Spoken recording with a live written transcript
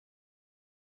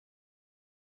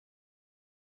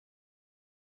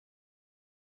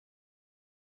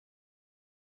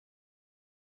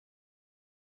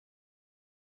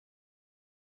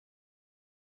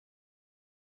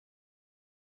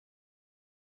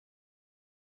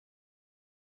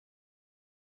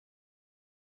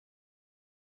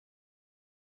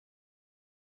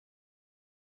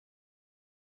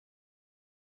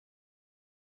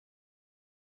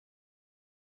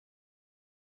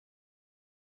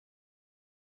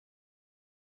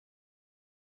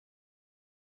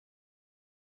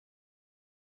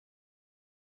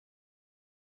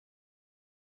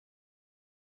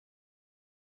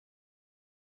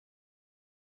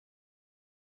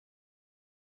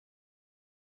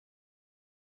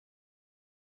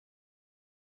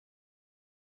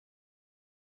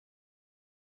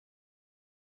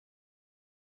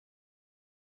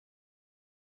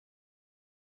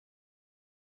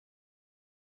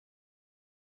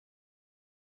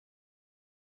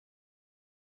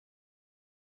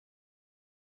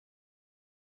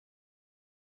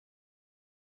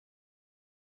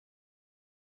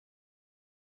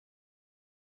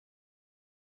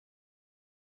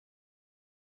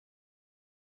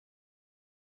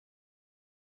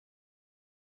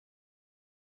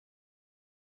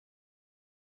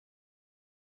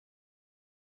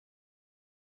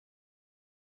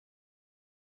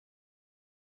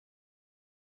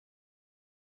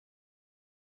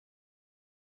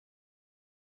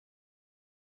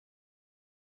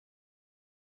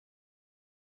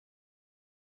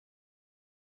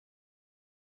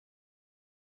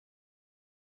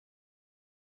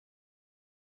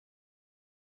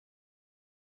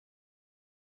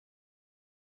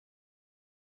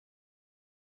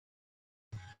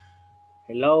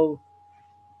Hello,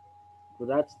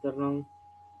 good afternoon.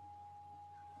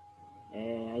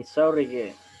 I'm sorry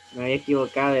que me había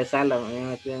equivocado de sala, me había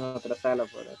metido en otra sala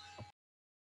por eso.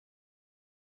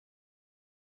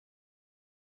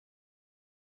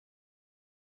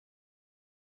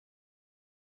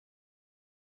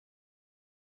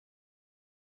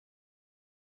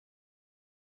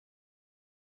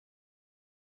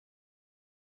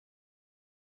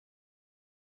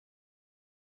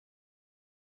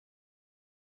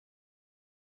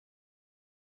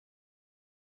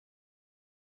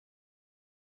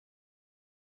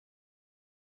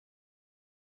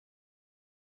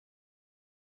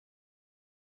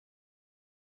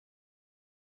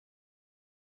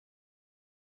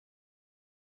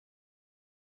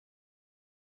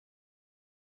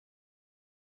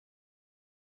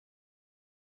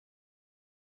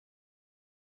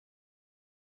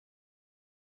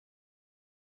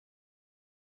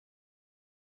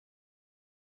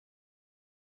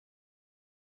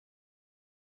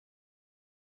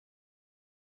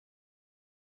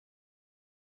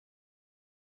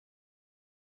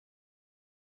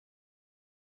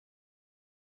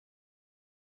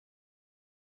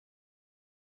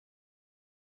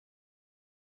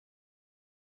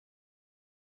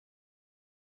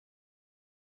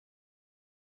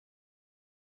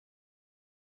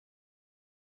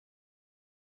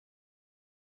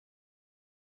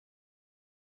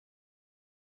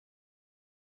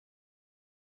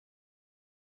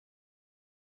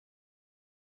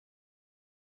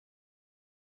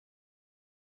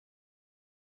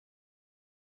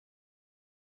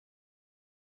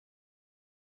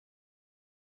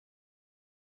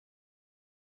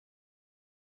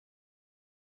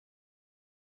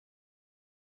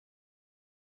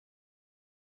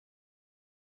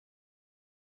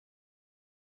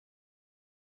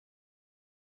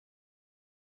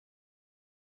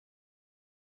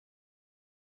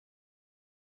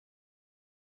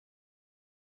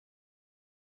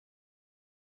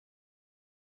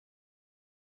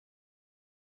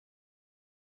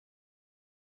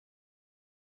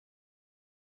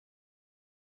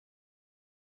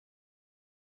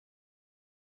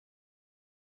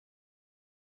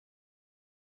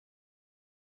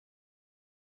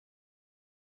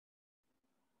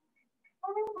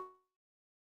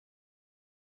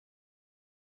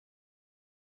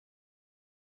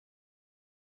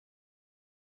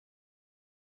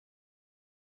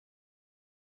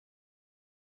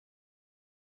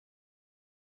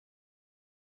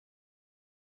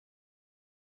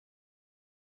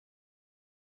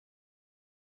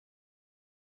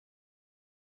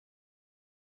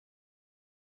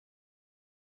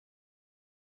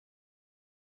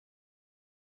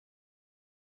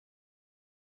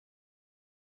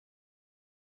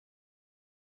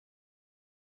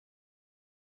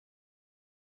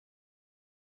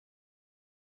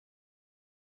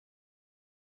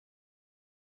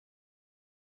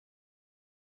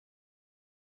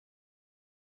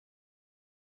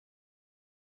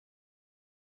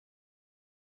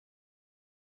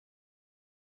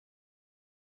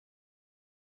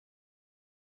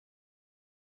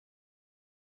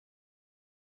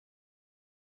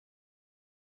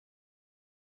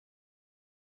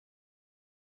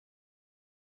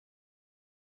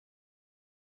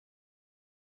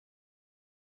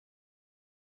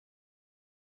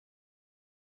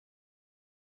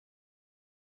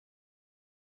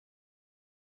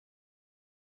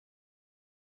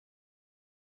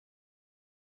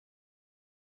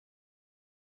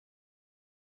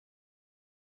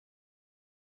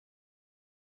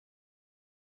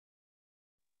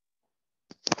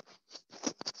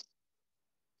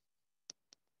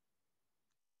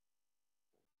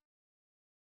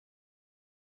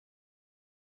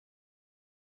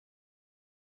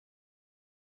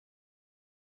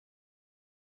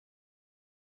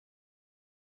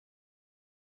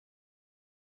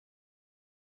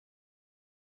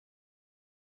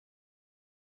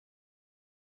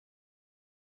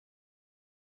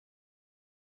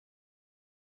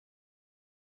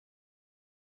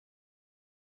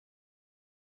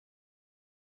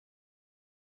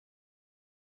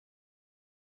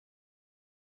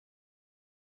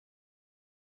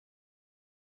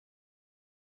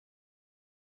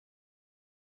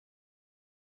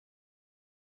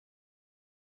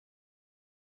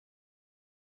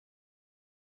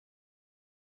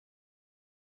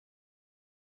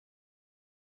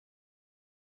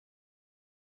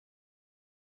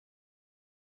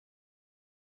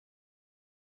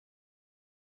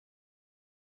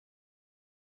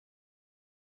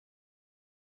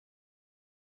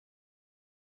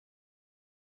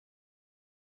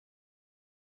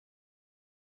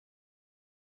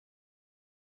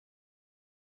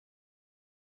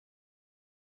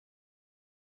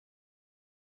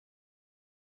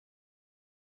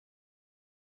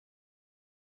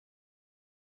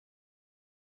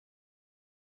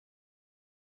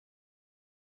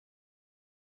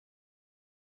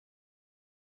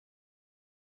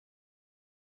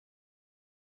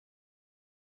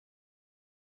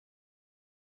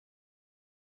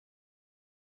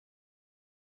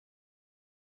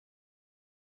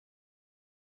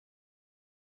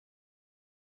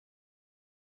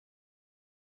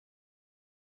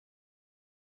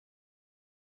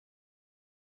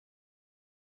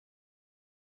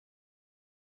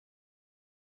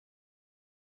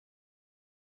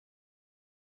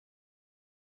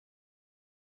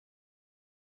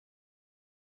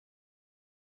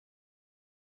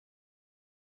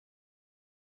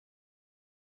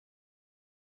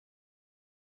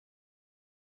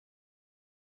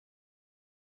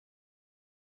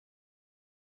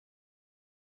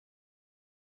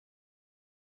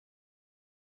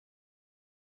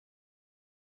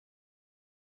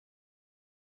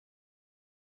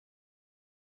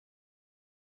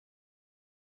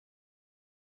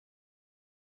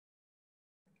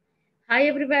 Hi,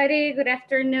 everybody. Good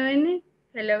afternoon.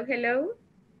 Hello, hello.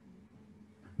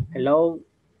 Hello.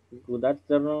 Good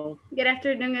afternoon. Good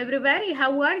afternoon, everybody.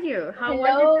 How are you? How are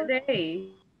Hello. you today?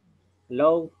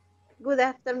 Hello. Good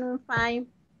afternoon, fine.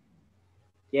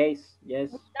 Yes,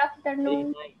 yes. Good Very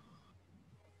afternoon. nice.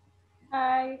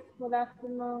 Hi, good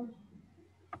afternoon.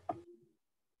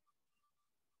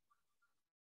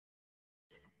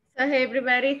 So, hey,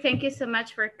 everybody. Thank you so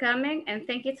much for coming and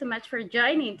thank you so much for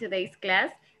joining today's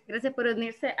class. Gracias por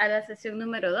unirse a la sesión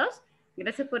número 2.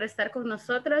 Gracias por estar con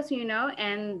nosotros, you know,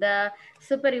 and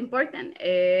super important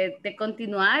de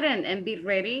continuar and be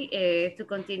ready to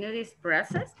continue this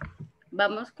process.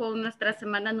 Vamos con nuestra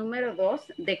semana número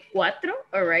 2 de 4,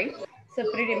 all right? So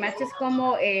pretty much es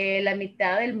como la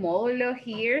mitad del módulo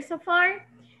here so far.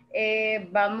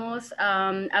 Vamos a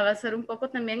avanzar un poco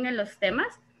también en los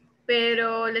temas,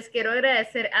 pero les quiero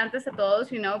agradecer antes a todos,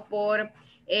 you know, por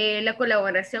la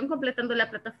colaboración completando la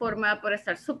plataforma, por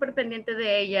estar súper pendiente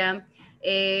de ella.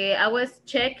 I was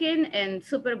checking and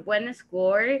súper buen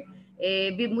score.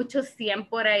 Vi muchos 100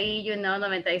 por ahí, you know,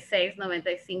 96,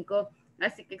 95.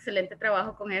 Así que excelente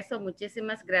trabajo con eso.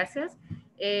 Muchísimas gracias.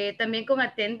 También con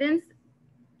attendance.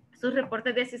 Sus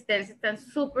reportes de asistencia están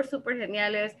súper, súper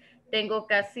geniales. Tengo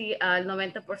casi al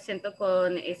 90%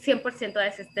 con 100% de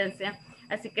asistencia.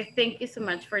 Así que thank you so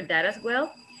much for that as well.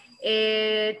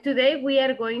 Today we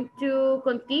are going to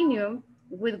continue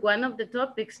with one of the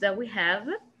topics that we have.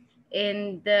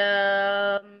 And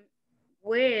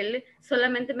well,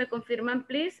 solamente me confirman,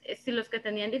 please, si los que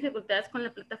tenían dificultades con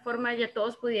la plataforma ya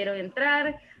todos pudieron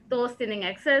entrar, todos tienen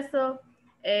acceso,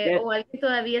 Yes. o alguien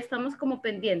todavía estamos como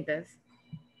pendientes.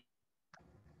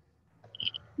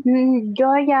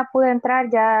 Yo ya pude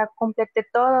entrar, ya completé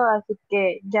todo, así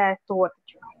que ya estuvo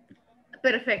hecho.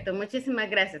 Perfecto, muchísimas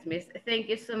gracias, Miss. Thank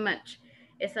you so much.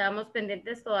 Estábamos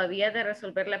pendientes todavía de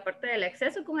resolver la parte del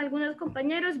acceso con algunos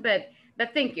compañeros, but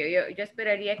thank you. Yo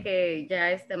esperaría que ya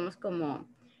estemos como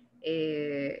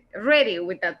ready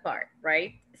with that part,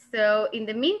 right? So, in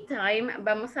the meantime,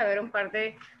 vamos a ver un par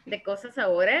de cosas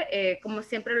ahora. Como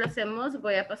siempre lo hacemos,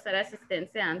 voy a pasar a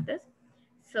asistencia antes.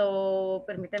 So,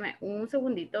 permítame un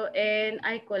segundito and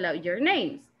I call out your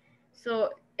names.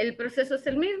 So, el proceso es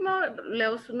el mismo,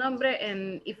 leo su nombre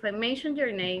and if I mention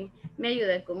your name, me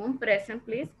ayuden con un present,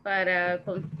 please,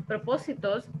 con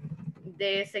propósitos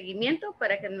de seguimiento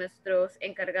para que nuestros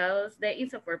encargados de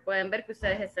INSAFORP puedan ver que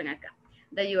ustedes están acá.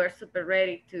 That you are super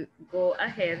ready to go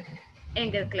ahead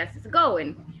and get classes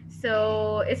going.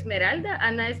 So, Esmeralda,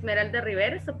 Ana Esmeralda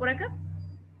Rivera, ¿está por acá?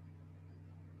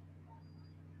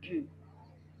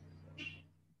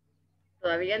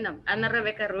 Todavía no. Ana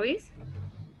Rebeca Ruiz.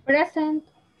 Present.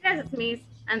 Gracias, Miss.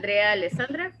 Andrea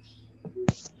Alessandra.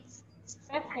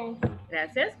 Present.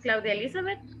 Gracias. Claudia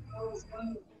Elizabeth.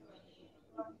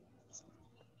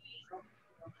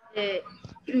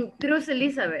 Cruz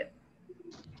Elizabeth.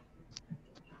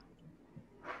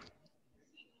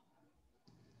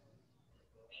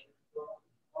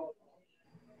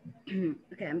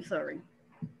 Okay, I'm sorry.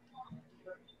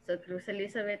 So Cruz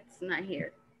Elizabeth's not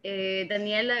here.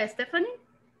 Daniela Stephanie.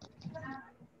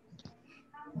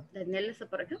 Daniela está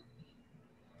por acá.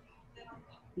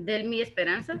 Delmi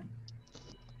Esperanza.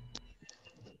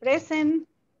 Present.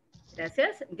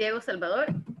 Gracias. Diego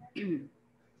Salvador.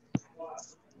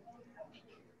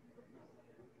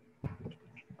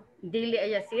 Dilia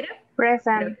Yacira.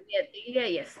 Present. Dilia,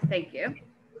 yes, thank you.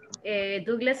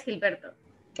 Douglas Gilberto.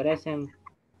 Present.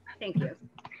 Thank you.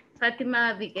 Fátima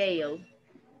Abigail.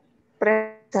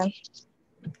 Present.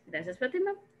 Gracias,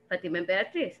 Fátima. Fátima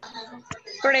Emperatriz.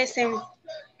 Present.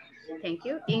 Thank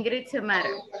you. Ingrid Xiomara.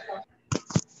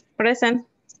 Present.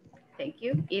 Thank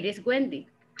you. Iris Wendy.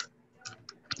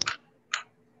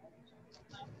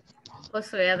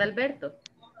 Josué Adalberto.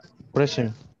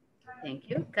 Present. Thank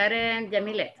you. Karen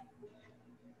Yamilet.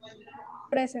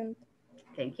 Present.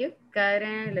 Thank you.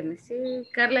 Karen, let me see.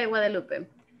 Carla de Guadalupe.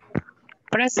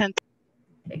 Present.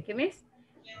 Thank you, Miss.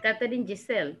 Catherine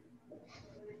Giselle.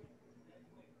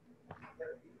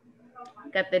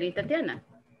 Catherine Tatiana.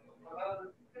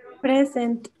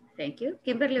 Present. Thank you.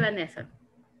 Kimberly Vanessa.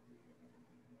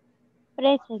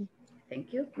 Present.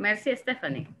 Thank you. Mercy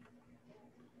Stephanie.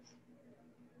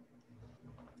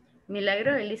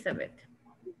 Milagro Elizabeth.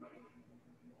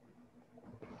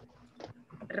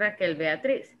 Raquel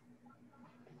Beatriz.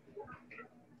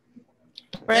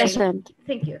 Present.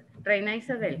 Thank you. Reina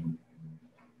Isabel.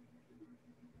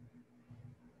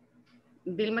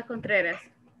 Vilma Contreras.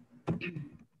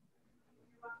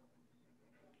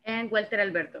 And Walter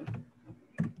Alberto.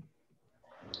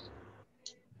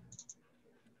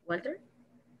 Walter?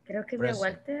 Creo que veo Present.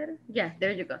 Walter. Yeah,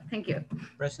 there you go. Thank you.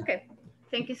 Present. Okay.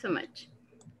 Thank you so much.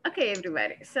 Okay,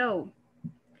 everybody. So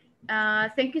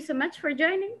thank you so much for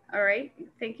joining. All right.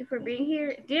 Thank you for being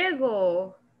here.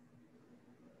 Diego.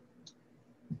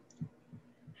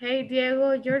 Hey,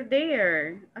 Diego, you're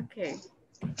there. Okay.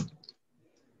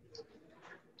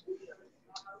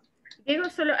 Diego,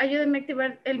 solo ayúdenme a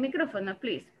activar el micrófono,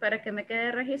 please, para que me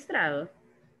quede registrado.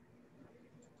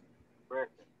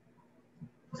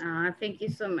 Thank you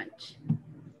so much.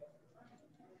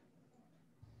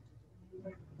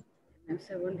 Un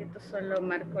segundito, solo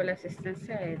marco la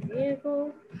asistencia de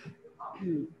Diego.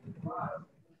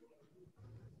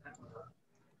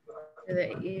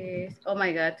 Today is, oh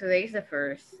my God, today is the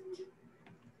 1st.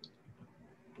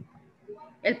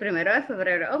 El 1 de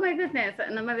febrero. Oh my goodness,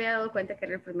 no me había dado cuenta que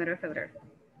era el 1 de febrero.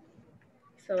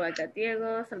 So I got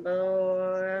Diego,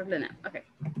 Salvador, Luna. Okay.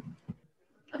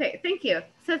 Okay, thank you.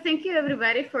 So thank you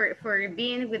everybody for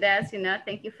being with us, you know,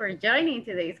 thank you for joining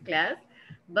today's class.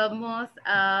 Vamos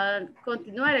a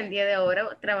continuar el día de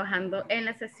ahora trabajando en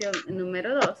la sesión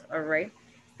número 2, all right,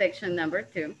 section number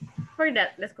 2. For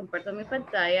that, les comparto mi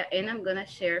pantalla and I'm gonna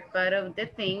share part of the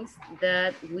things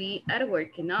that we are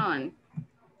working on.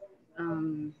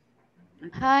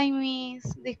 Hi, Miss.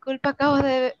 Disculpa,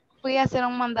 fui a hacer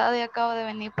un mandado y acabo de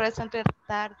venir, por eso entré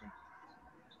tarde.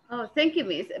 Oh, thank you,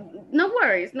 Miss. No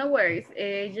worries, no worries.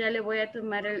 Ya le voy a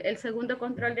tomar el segundo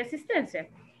control de asistencia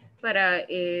para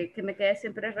que me quede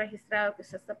siempre registrado que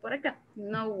usted está por acá.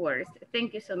 No worries.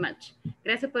 Thank you so much.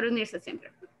 Gracias por unirse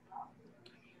siempre.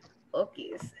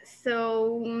 Okay,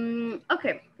 so,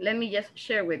 okay, let me just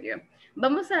share with you.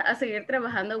 Vamos a seguir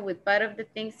trabajando with part of the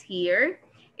things here.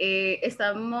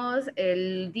 Estamos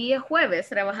el día jueves,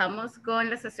 trabajamos con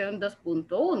la sesión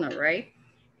 2.1, right?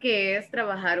 Que es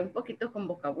trabajar un poquito con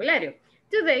vocabulario.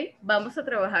 Today, vamos a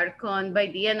trabajar con, by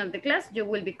the end of the class, you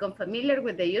will become familiar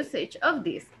with the usage of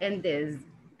this and this,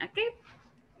 okay?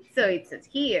 So it says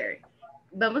here,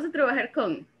 vamos a trabajar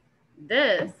con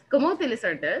this, cómo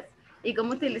utilizar this, y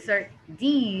cómo utilizar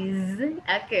these,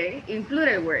 okay, in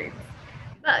plural words.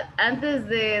 But antes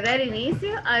de dar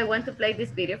inicio, I want to play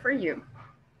this video for you.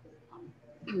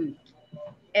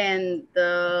 And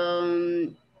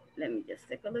let me just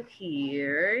take a look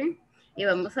here. Y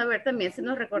vamos a ver también si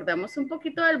nos recordamos un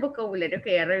poquito del vocabulario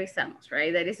que ya revisamos,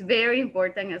 right? That is very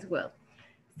important as well.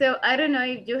 So, I don't know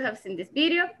if you have seen this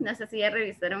video. No sé si ya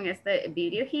revisaron este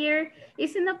video here. Y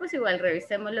si no, pues igual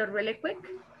revisémoslo really quick.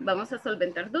 Vamos a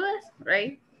solventar dudas,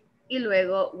 right? Y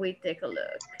luego we take a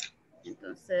look.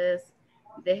 Entonces,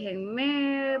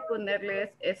 déjenme ponerles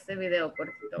este video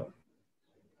cortito.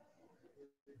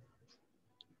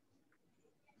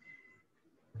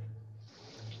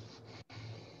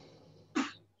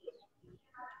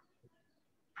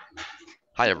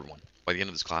 Hi everyone. By the end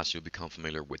of this class, you'll become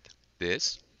familiar with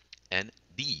this and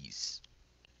these.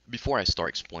 Before I start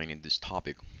explaining this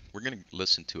topic, we're going to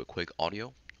listen to a quick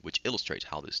audio which illustrates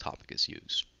how this topic is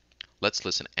used. Let's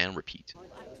listen and repeat.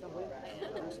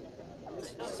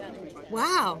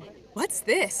 Wow, what's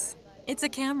this? It's a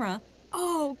camera.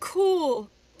 Oh,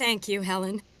 cool. Thank you,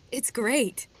 Helen. It's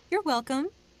great. You're welcome.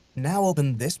 Now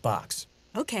open this box.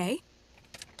 Okay.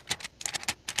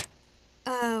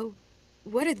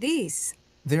 What are these?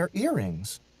 They're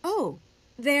earrings. Oh,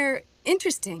 they're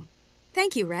interesting.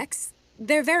 Thank you, Rex.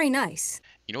 They're very nice.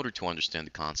 In order to understand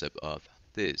the concept of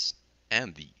this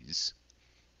and these,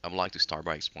 I would like to start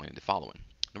by explaining the following.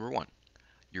 Number one,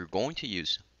 you're going to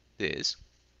use this,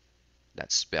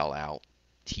 that's spelled out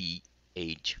T-H-I-S,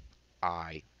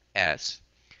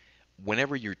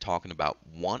 whenever you're talking about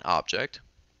one object,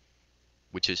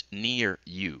 which is near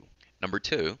you. Number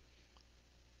two,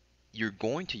 you're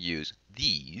going to use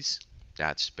these,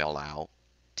 that's spelled out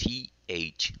T-H-E-S-E,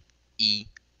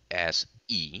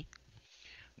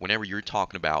 whenever you're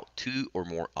talking about two or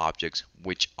more objects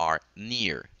which are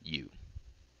near you.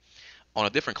 On a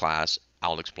different class,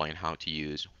 I'll explain how to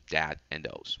use that and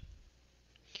those.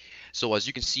 So as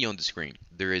you can see on the screen,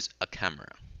 there is a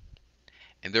camera.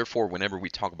 And therefore, whenever we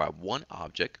talk about one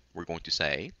object, we're going to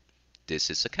say, this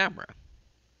is a camera.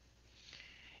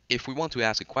 If we want to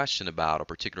ask a question about a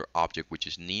particular object which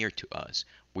is near to us,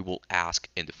 we will ask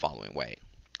in the following way.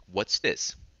 What's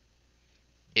this?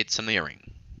 It's an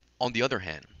earring. On the other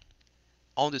hand,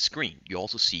 on the screen, you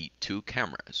also see two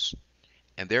cameras.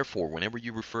 And therefore, whenever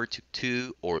you refer to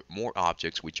two or more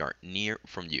objects which are near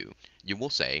from you, you will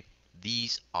say,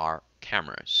 these are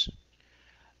cameras.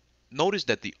 Notice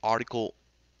that the article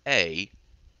A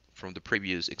from the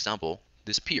previous example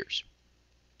disappears,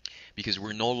 because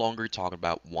we're no longer talking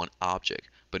about one object,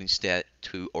 but instead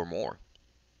two or more.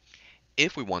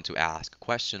 If we want to ask a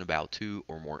question about two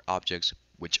or more objects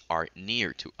which are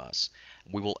near to us,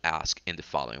 we will ask in the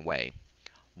following way.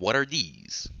 What are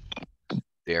these?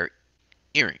 their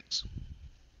earrings,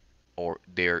 or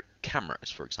their cameras,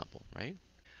 for example, right?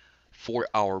 For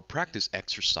our practice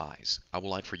exercise, I would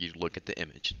like for you to look at the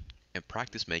image and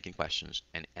practice making questions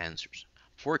and answers.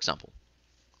 For example,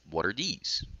 what are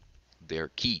these? They're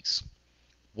keys.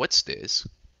 What's this?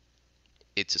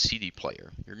 It's a CD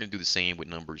player. You're going to do the same with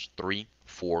numbers 3,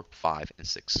 4, 5, and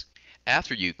 6.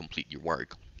 After you complete your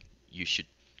work, you should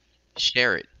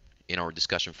share it in our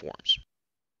discussion forums.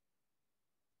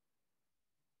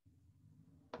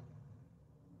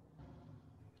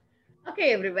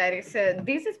 Okay, everybody. So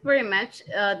this is pretty much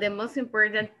the most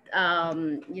important,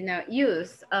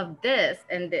 use of this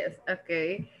and this.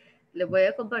 Okay. Le voy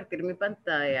a compartir mi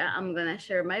pantalla. I'm gonna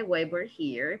share my whiteboard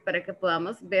here para que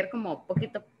podamos ver como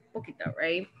poquito poquito,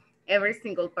 right? Every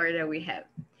single part that we have.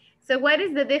 So what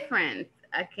is the difference?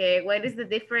 Okay, what is the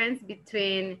difference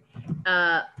between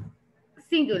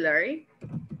singular,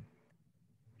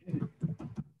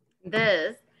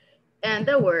 this, and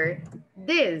the word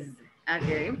this?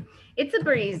 Okay, it's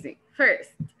super easy.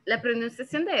 First, la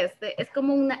pronunciación de este es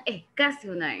como una E, casi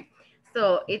una E.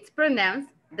 So it's pronounced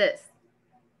this,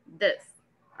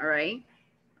 all right?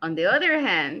 On the other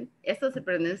hand, esto se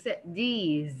pronuncia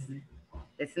these.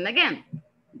 Listen again,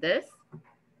 this,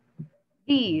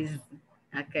 these,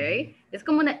 okay? It's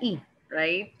como una I,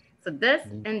 right? So this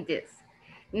and this.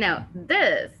 Now,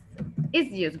 this is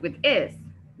used with is.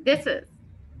 This is,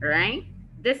 right?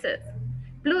 This is.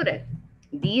 Plural.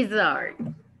 These are.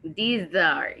 These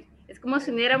are. Es como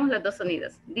si uniéramos los dos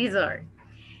sonidos. These are.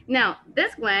 Now,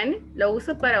 this one lo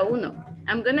uso para uno.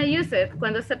 I'm going to use it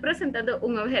cuando esté presentando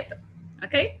un objeto.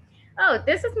 Okay? Oh,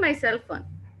 this is my cell phone.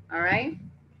 All right?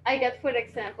 I got, for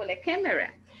example, a camera.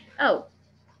 Oh,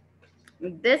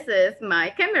 this is my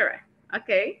camera.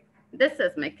 Okay? This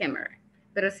is my camera.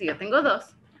 Pero si yo tengo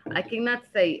dos, I cannot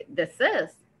say this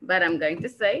is, but I'm going to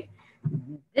say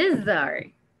these are.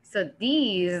 So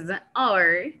these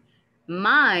are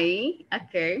my,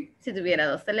 okay, si tuviera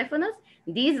dos teléfonos,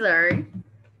 these are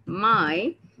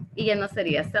my, y ya no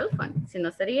sería cell phone,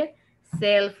 sino sería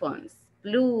cell phones,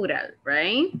 plural,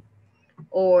 right?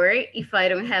 Or if I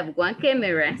don't have one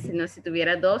camera, sino si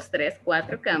tuviera dos, tres,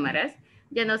 cuatro cámaras,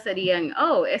 ya no serían,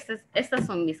 oh, estas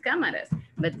son mis cámaras,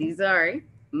 but these are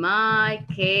my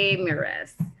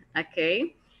cameras,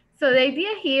 okay? So the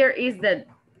idea here is that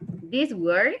this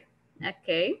word,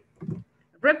 okay,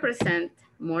 represent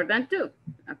more than two,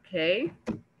 okay?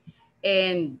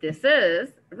 And this is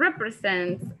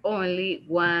represents only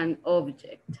one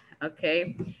object,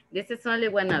 okay? This is only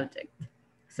one object.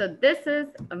 So this is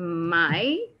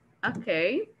my,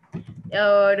 okay?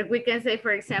 Or we can say,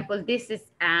 for example, this is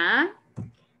a,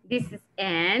 this is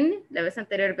an. La vez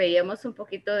anterior veíamos un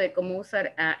poquito de cómo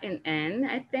usar a and an,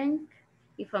 I think,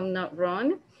 if I'm not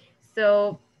wrong.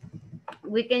 So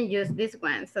we can use this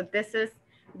one. So this is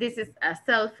a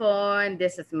cell phone.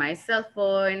 This is my cell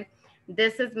phone.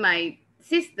 This is my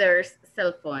sister's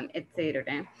cell phone,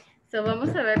 etc. So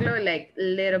vamos a verlo like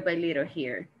little by little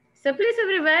here. So please,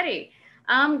 everybody,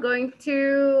 I'm going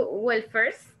to, well,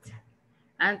 first,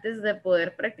 antes de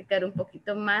poder practicar un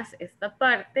poquito más esta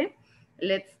parte,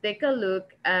 let's take a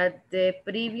look at the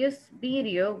previous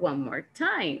video one more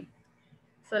time.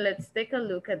 So let's take a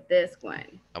look at this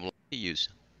one. I would like to use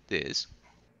this.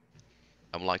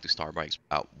 I would like to start by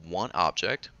about one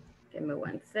object. Give me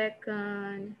 1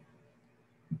 second.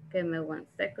 Give me 1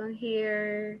 second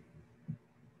here.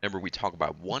 Whenever we talk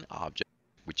about one object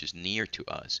which is near to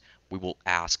us, we will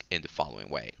ask in the following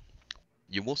way.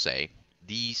 You will say,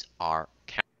 these are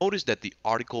cameras. Notice that the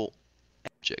article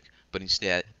object, but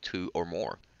instead two or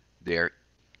more. They're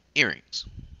earrings,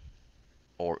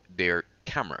 or they're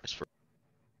cameras.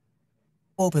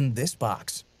 Open this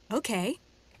box. Okay.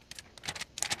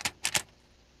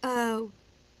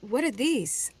 What are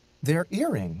these? They're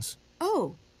earrings.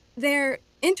 Oh, they're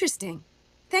interesting.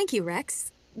 Thank you,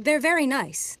 Rex. They're very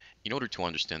nice. In order to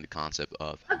understand the concept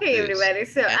of Okay, this, everybody.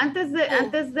 So antes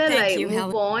de like you,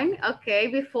 move on, okay,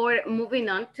 before moving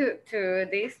on to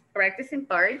this practicing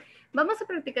part, vamos a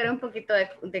practicar un poquito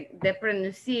de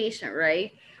pronunciation,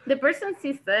 right? The person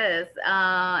says,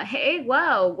 hey,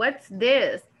 wow, what's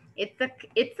this? It's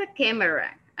a camera,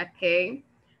 okay?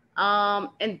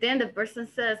 And then the person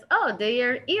says, oh, they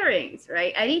are earrings,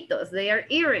 right? Aritos, they are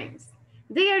earrings.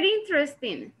 They are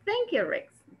interesting. Thank you,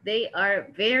 Rex. They are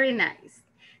very nice.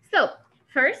 So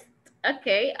first,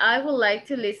 okay, I would like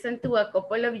to listen to a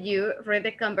couple of you read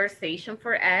the conversation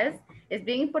for us. Es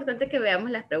bien importante que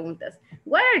veamos las preguntas.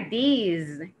 What are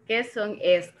these? ¿Qué son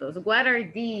estos? What are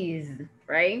these?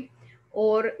 Right?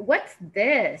 Or what's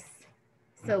this?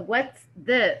 So what's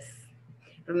this?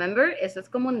 Remember, eso es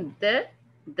como un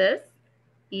this,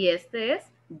 y este es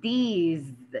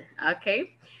these.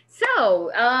 Okay.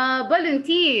 So,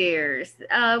 volunteers.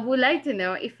 Would like to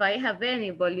know if I have any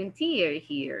volunteer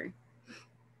here.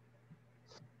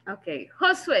 Okay,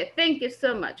 Josue, thank you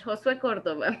so much. Josue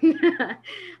Cordova.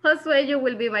 Josue, you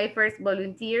will be my first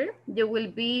volunteer. You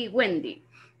will be Wendy.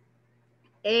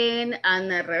 And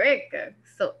Ana Rebecca.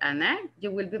 So Ana, you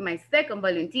will be my second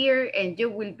volunteer and you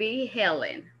will be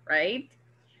Helen, right?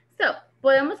 So,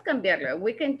 podemos cambiarlo.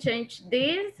 We can change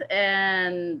this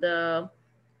and,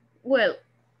 well,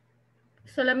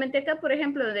 solamente acá, por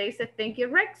ejemplo, donde dice thank you,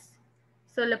 Rex.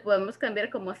 So, le podemos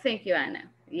cambiar como thank you, Ana.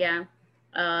 Yeah.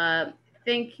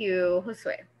 Thank you,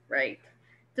 Josué, right?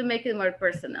 To make it more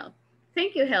personal.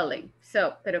 Thank you, Helen.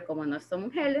 So, pero como no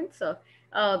somos Helen, so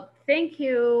thank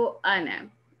you,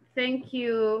 Ana. Thank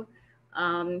you,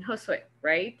 Josué,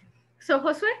 right? So,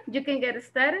 Josué, you can get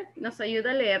started. Nos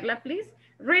ayuda a leerla, please.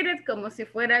 Read it como si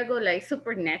fuera algo like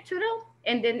supernatural.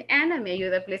 And then Ana me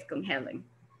ayuda, please, con Helen.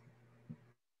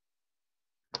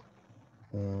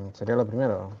 Sería la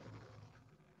primera.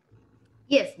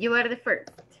 Yes, you are the first.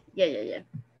 Yeah.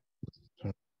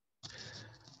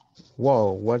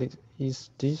 Wow, what is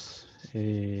this?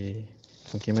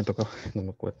 ¿Con quién me tocó? No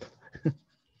me acuerdo.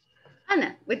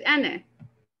 Ana, with Ana.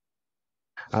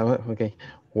 Okay.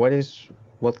 What is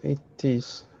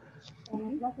this?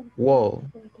 Wow.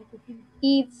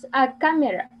 It's a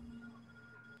camera.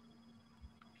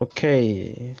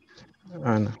 Okay,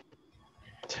 Ana.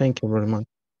 Thank you very much.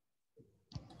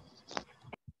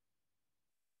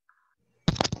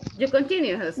 You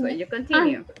continue, Josué, you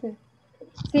continue.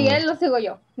 Sí, él lo sigo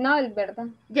yo, no el verdad.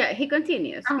 Yeah, he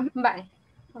continues. Vale.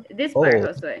 This part,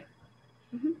 Josué.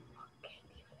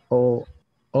 Oh,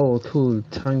 cool.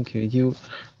 Thank you. You,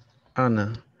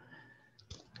 Ana.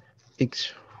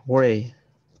 X-ray.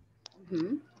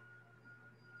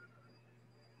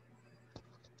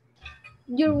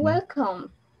 You're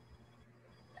welcome.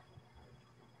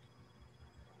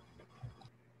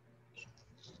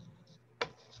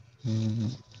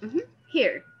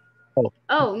 Here.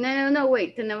 Oh, no,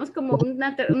 wait. Tenemos como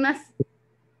una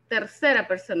tercera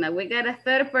persona. We got a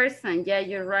third person. Yeah,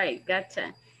 you're right.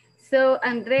 Gotcha. So,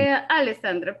 Andrea,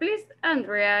 Alessandra, please.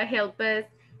 Andrea, help us.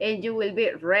 And you will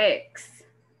be Rex.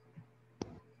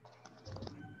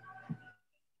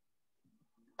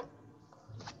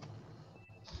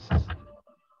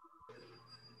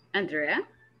 Andrea,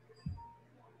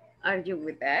 are you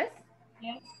with us?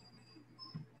 Yes.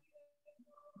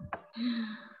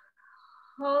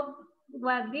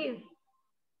 What this?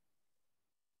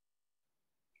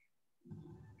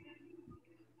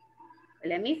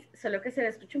 Hola, Miss. Solo que se le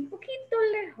escucha un poquito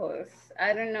lejos.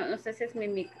 I don't know. No sé si es mi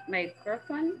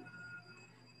micrófono.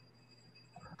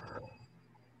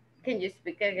 Can you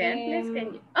speak again, please?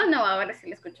 Can you... Oh, no, ahora sí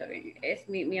le escucho bien. Es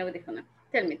mi audífono.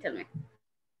 Tell me.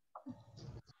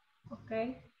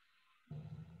 Okay.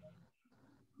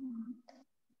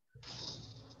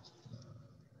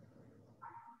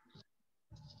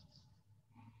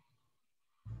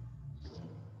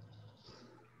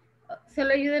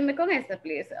 Solo ayúdenme con esta,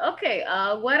 please. Okay,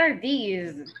 what are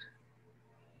these?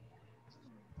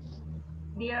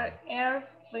 They are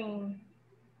airplanes.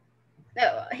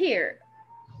 Here.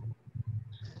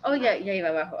 Oh, ya iba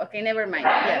abajo. Okay, never mind.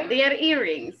 Yeah, they are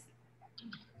earrings.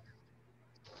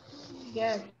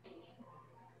 Yes.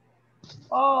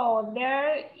 Oh,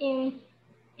 they're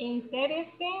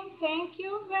interesting. Thank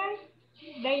you, guys.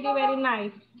 They're very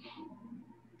nice.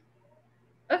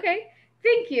 Okay,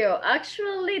 thank you.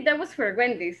 Actually, that was for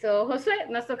Wendy. So, Josué,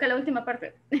 nos toca la última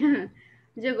parte.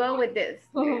 You go with this.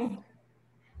 Please.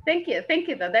 Thank you.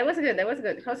 That was good.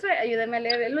 Josué, ayúdame a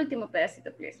leer el último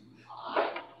pedacito, please.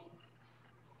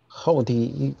 How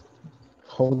the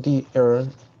air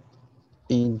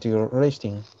in the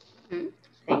resting.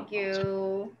 Thank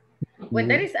you. Well,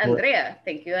 that is Andrea.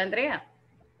 Thank you, Andrea.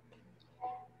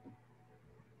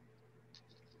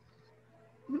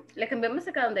 Le cambiamos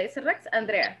acá donde dice Rex.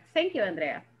 Andrea. Thank you,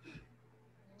 Andrea.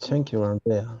 Thank you,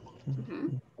 Andrea.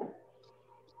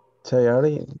 They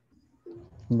are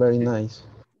very nice.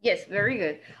 Yes, very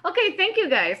good. Okay, thank you,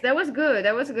 guys. That was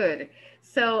good.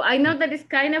 So I know that it's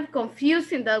kind of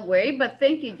confusing that way, but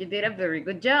thank you. You did a very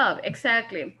good job.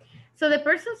 Exactly. So the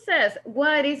person says,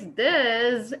 what is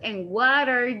this and what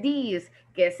are these?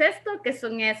 ¿Qué es esto? ¿Qué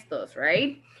son estos?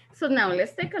 Right? So now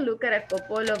let's take a look at a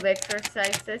couple of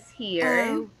exercises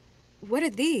here. What are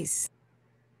these?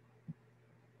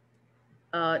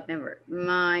 Never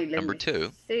mind. Number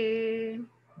 2. See.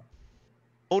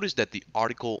 Notice that the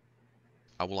article,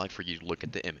 I would like for you to look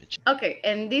at the image. Okay,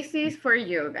 and this is for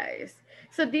you guys.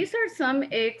 So these are some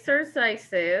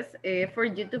exercises for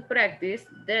you to practice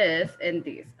this and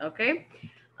this, okay?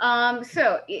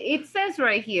 So it says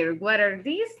right here, what are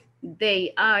these?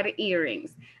 They are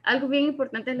earrings. Algo bien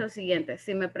importante es lo siguiente.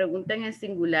 Si me preguntan en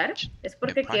singular, es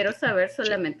porque quiero saber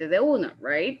solamente de uno,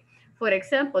 right? For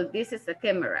example, this is a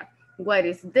camera. What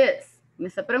is this? Me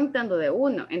está preguntando de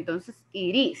uno. Entonces,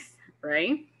 it is,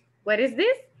 right? What is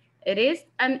this? It is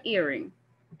an earring.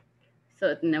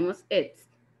 So, tenemos it.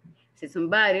 Si son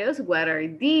varios, what are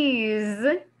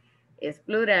these? Es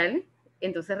plural.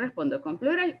 Entonces respondo con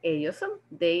plural. Ellos son,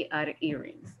 they are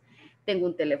earrings. Tengo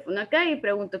un teléfono acá y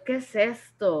pregunto, ¿qué es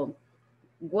esto?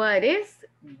 What is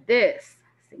this?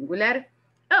 Singular.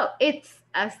 Oh, it's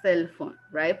hasta el phone,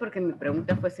 right? Porque mi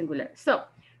pregunta fue singular. So,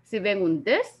 si ven un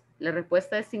this, la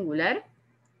respuesta es singular.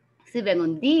 Si ven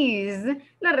un these,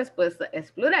 la respuesta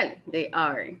es plural. They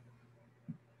are.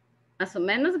 Más o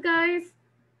menos, guys.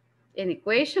 Any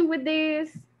question with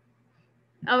this?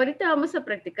 Ahorita vamos a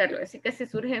practicarlo, así que si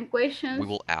surgen questions, we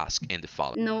will ask in the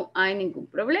following. no hay ningún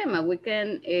problema. We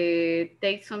can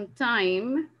take some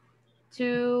time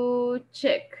to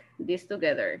check this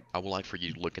together. I would like for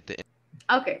you to look at the.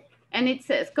 Okay, and it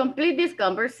says, complete these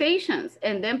conversations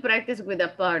and then practice with a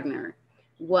partner.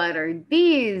 What are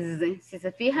these? Si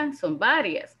se fijan, son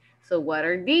varias. So what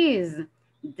are these?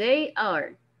 They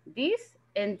are. These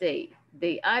and they.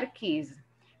 They are keys.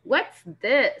 What's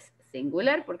this?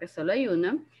 Singular, porque solo hay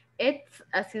uno. It's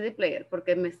a CD player,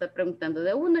 porque me está preguntando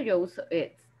de uno, yo uso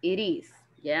it's. It is,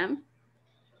 ¿ya?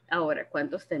 Ahora,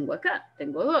 ¿cuántos tengo acá?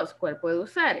 Tengo dos. ¿Cuál puedo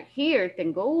usar? Here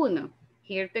tengo uno.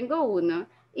 Here tengo uno.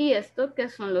 Y esto que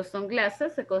son los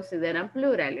sunglasses se consideran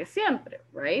plurales siempre,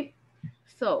 right?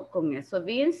 So, con eso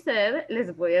being said,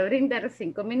 les voy a brindar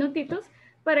 5 minutitos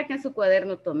para que en su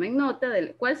cuaderno tomen nota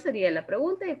de cuál sería la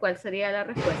pregunta y cuál sería la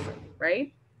respuesta,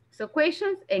 right? So,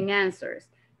 questions and answers.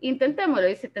 Intentémoslo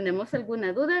y si tenemos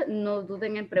alguna duda, no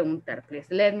duden en preguntar, please.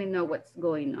 Let me know what's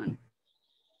going on.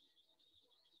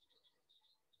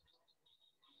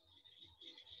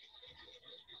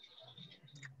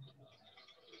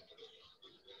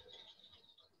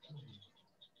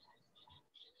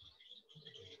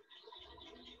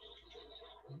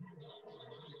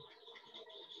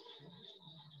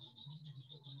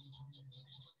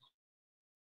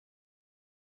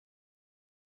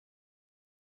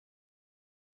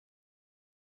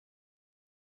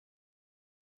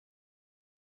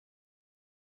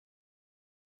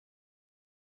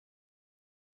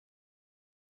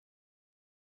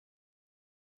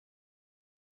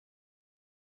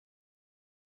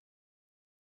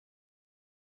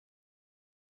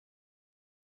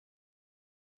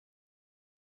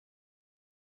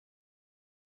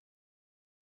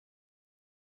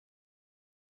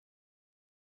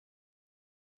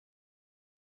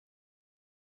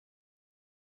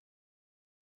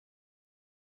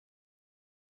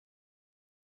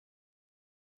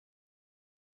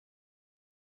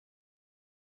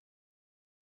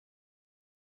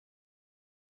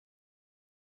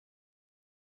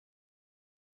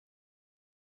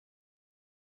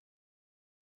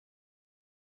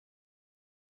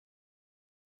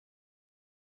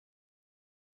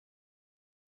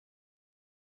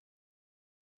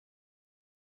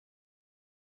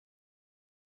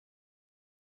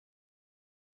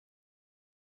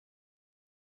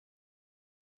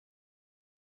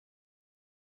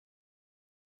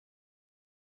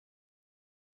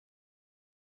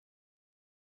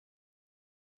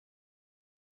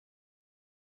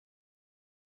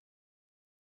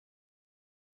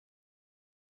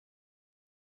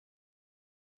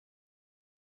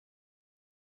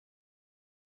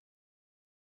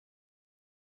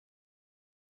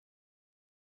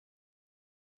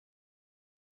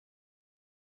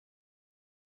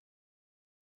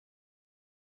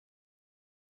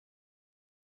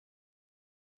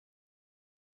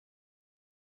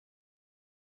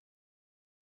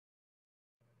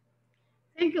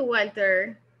 Thank you,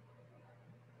 Walter.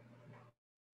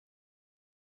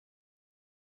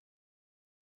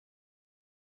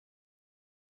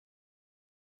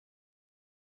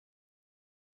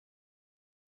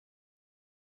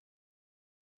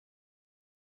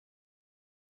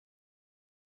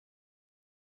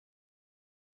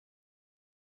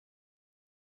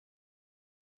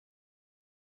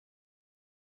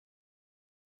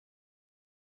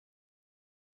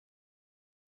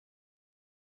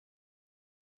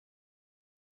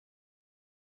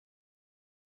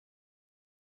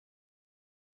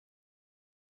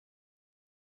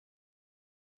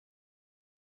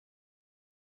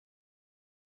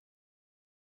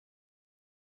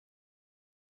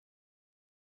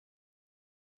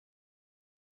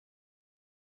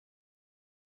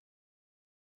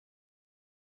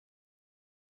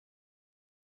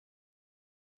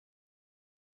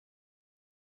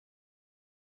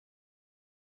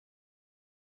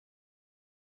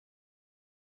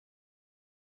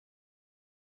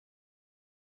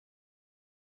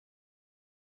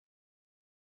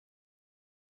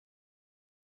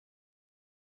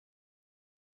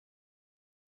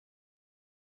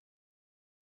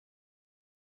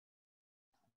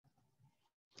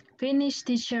 Finish,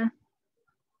 teacher.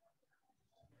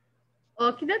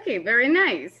 Okay, okay, very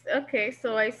nice. Okay,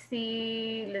 so I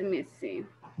see, let me see.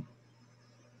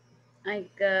 I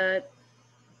got,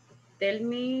 tell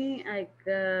me, I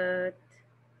got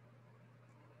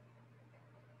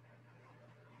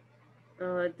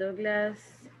Douglas,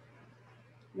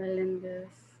 Melendez.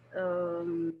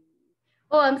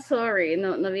 Oh, I'm sorry,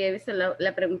 no había visto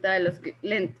la pregunta de los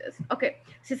lentes. Ok,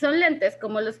 si son lentes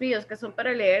como los míos que son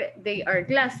para leer, they are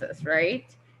glasses, right?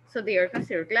 So they are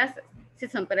considered glasses. Si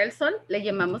son para el sol, le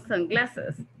llamamos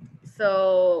sunglasses.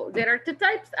 So there are two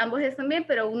types, ambos están bien,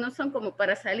 pero unos son como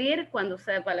para salir cuando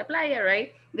se va a la playa,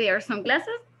 right? They are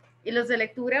sunglasses. Y los de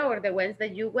lectura, or the ones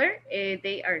that you wear,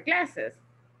 they are glasses.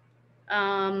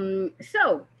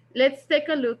 So let's take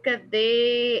a look at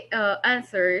the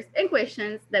answers and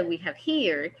questions that we have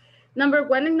here. Number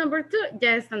 1 and number 2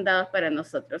 ya están dados para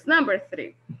nosotros. Number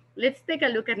 3, let's take a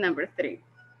look at number 3.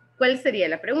 ¿Cuál sería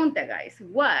la pregunta, guys?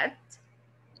 What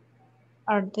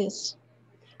Are these?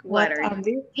 What are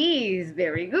these?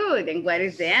 Very good. And what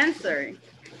is the answer?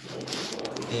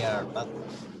 They are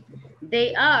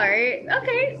They are,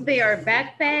 okay, they are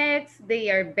backpacks, they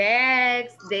are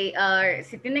bags, they are,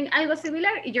 si tienen algo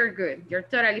similar, you're good, you're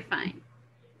totally fine.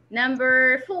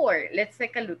 Number 4, let's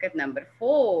take a look at number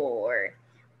 4.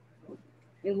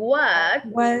 What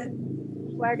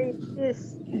is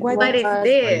this? What is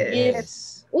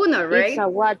this? Uno, right? It's a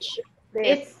watch.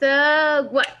 It's a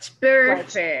watch,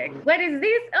 perfect. What is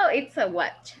this? Oh, it's a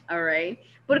watch, all right.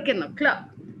 ¿Por qué no clock?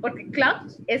 Porque clock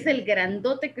es el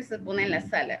grandote que se pone en la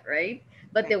sala, right?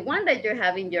 But the one that you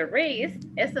have in your wrist,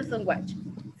 eso es un watch.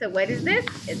 So what is this?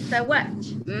 It's a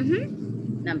watch.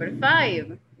 Number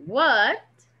 5, what?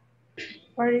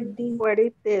 What is this? What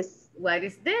is this? What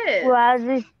is this? What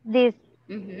is this?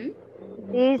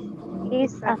 This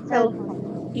is a cell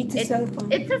phone. It's a cell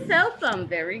phone. It's a cell phone,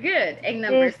 very good. And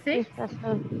number 6?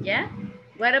 Yeah?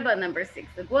 What about number 6?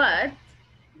 What?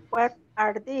 What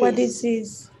are these? What is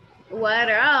this? What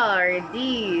are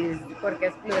these? Porque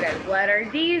es plural. What are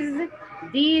these?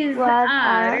 These What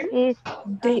are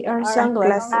They are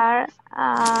sunglasses.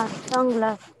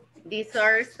 Sunglasses. These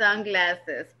are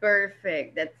sunglasses.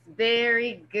 Perfect. That's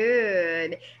very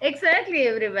good. Exactly,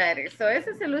 everybody. So ese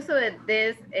es el uso de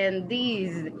this and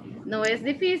these. No es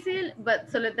difícil, but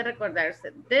solo es de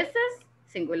recordarse. This is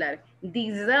singular.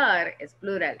 These are es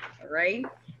plural, right?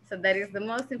 So that is the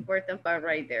most important part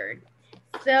right there.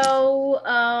 So,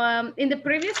 in the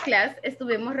previous class,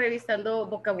 estuvimos revisando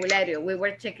vocabulario. We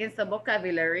were checking some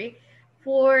vocabulary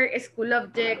for school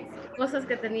objects, cosas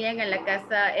que tenían en la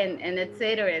casa, and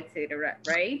etcétera,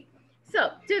 right?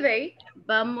 So, today,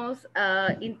 vamos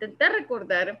a intentar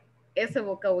recordar ese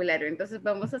vocabulario. Entonces,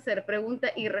 vamos a hacer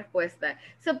pregunta y respuesta.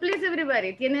 So, please,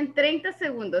 everybody, tienen 30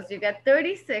 segundos. You got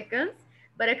 30 seconds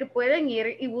para que puedan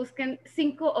ir y busquen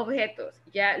 5 objetos,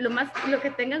 ya lo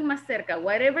que tengan más cerca,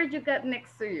 whatever you got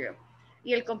next to you.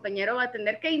 Y el compañero va a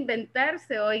tener que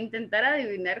inventarse o intentar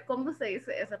adivinar cómo se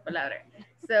dice esa palabra.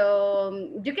 So,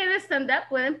 you can stand up,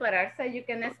 pueden pararse, you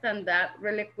can stand up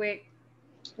really quick.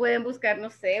 Pueden buscar,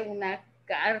 no sé, una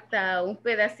carta, un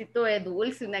pedacito de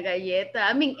dulce, una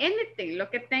galleta, I mean, anything, lo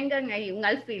que tengan ahí, un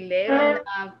alfiler,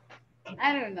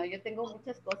 I don't know, yo tengo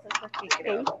muchas cosas aquí,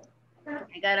 creo.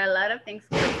 I got a lot of things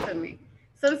close to me.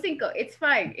 Son 5, it's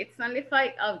fine. It's only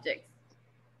 5 objects.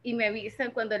 Y me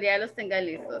avisan cuando ya los tengan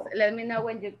listos. Let me know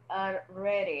when you are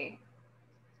ready.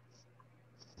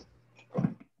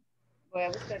 Voy a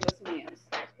buscar los míos.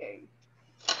 Okay.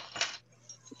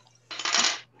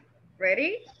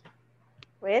 Ready?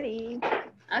 Ready.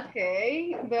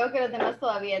 Okay. Veo que los demás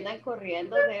todavía andan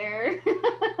corriendo there.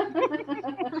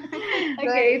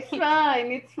 Okay, it's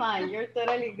fine. It's fine. You're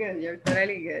totally good. You're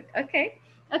totally good. Okay.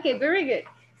 Okay, very good.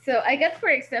 So I got, for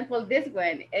example, this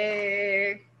one.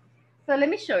 So let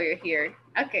me show you here.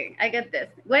 Okay, I got this.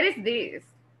 What is this?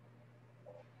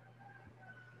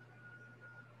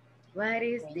 What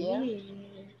is this?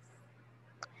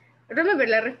 Remember,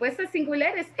 la respuesta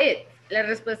singular es it. La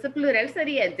respuesta plural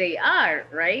sería they are,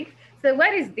 right? So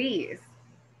what is this?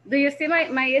 Do you see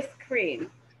my screen?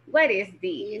 What is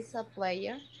this? It's a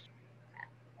player.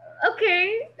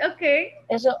 Okay, okay.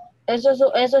 Eso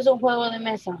es un juego de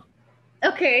mesa.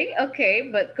 Okay,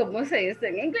 okay, but ¿cómo se dice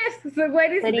en inglés? So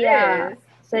what is this?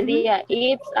 Sería,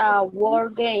 it's a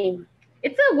word game.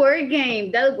 It's a word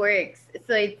game, that works.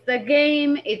 So it's a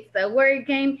game, it's a word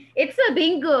game, it's a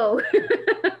bingo.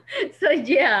 So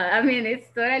yeah, I mean, it's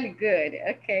totally good,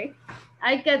 okay.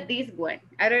 I got this one.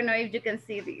 I don't know if you can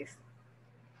see this.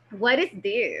 What is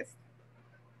this?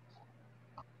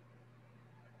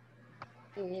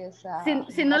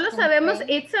 Si no lo sabemos,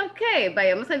 it's okay.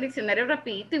 Vayamos al diccionario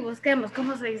rapidito y busquemos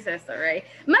cómo se dice esto, right?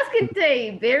 Masking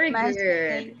tape, very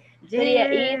good.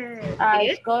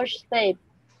 It's scotch tape.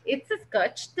 It's a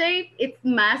scotch tape. It's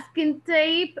masking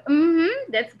tape.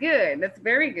 That's good. That's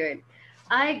very good.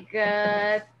 I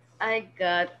got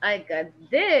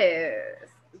this.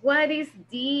 What is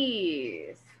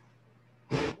this?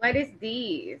 What is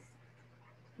this?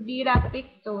 Mira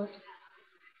pictures.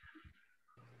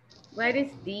 What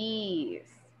is this?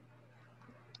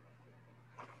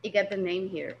 You got the name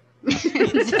here.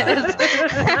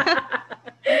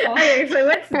 Okay, so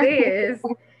what's this?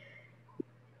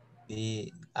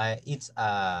 It's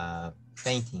a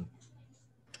painting.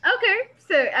 Okay,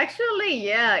 so actually,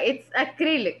 yeah, it's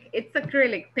acrylic. It's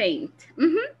acrylic paint.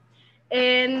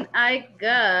 And I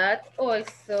got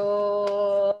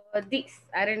also this.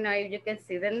 I don't know if you can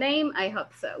see the name. I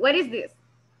hope so. What is this?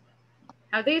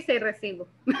 How do you say recibo?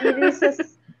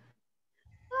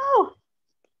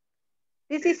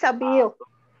 This is a bill.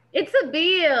 It's a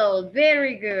bill.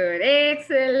 Very good.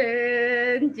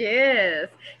 Excellent. Yes.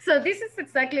 So this is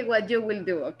exactly what you will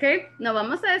do, okay? No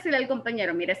vamos a decirle al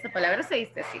compañero, mira, esta palabra se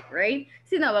dice así, right?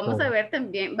 Sino vamos a ver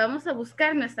también, vamos a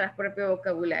buscar nuestro propio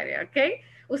vocabulario, okay?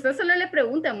 Usted solo le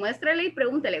pregunta, muéstrale y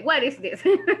pregúntale, what is this?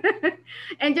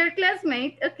 And your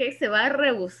classmate, okay, se va a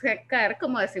rebuscar,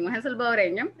 como decimos en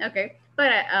salvadoreño, okay,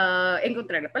 para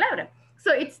encontrar la palabra.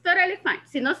 So it's totally fine.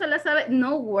 Si no se la sabe,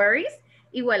 no worries.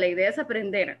 Igual la idea es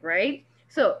aprender, right?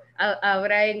 So,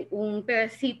 habrá un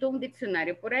pedacito, un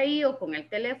diccionario por ahí, o con el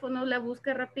teléfono la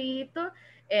busca rapidito,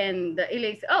 y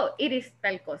le dice, oh, it is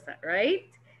tal cosa, right?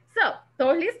 So,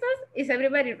 ¿todos listos? Is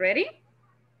everybody ready?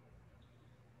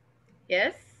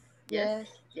 Yes? Yes.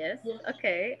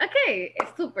 Okay.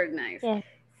 Super nice. Yes.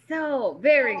 So,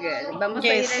 very good. Vamos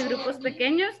a ir a grupos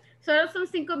pequeños. Solo son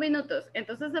 5 minutos.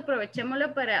 Entonces,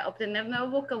 aprovechémoslo para obtener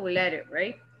nuevo vocabulario,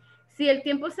 right? Si el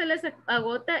tiempo se les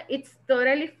agota, it's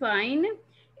totally fine.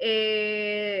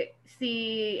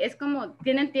 Si es como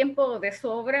tienen tiempo de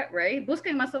sobra, right?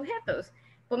 Busquen más objetos.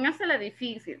 Póngansela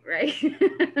difícil, right?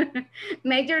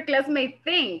 Make your classmate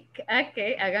think.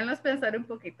 Okay, háganlos pensar un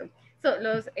poquito. So,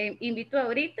 los invito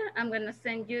ahorita. I'm going to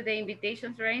send you the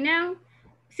invitations right now.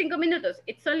 5 minutos.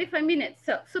 It's only 5 minutes.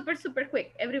 So, super, super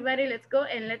quick. Everybody, let's go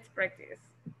and let's practice.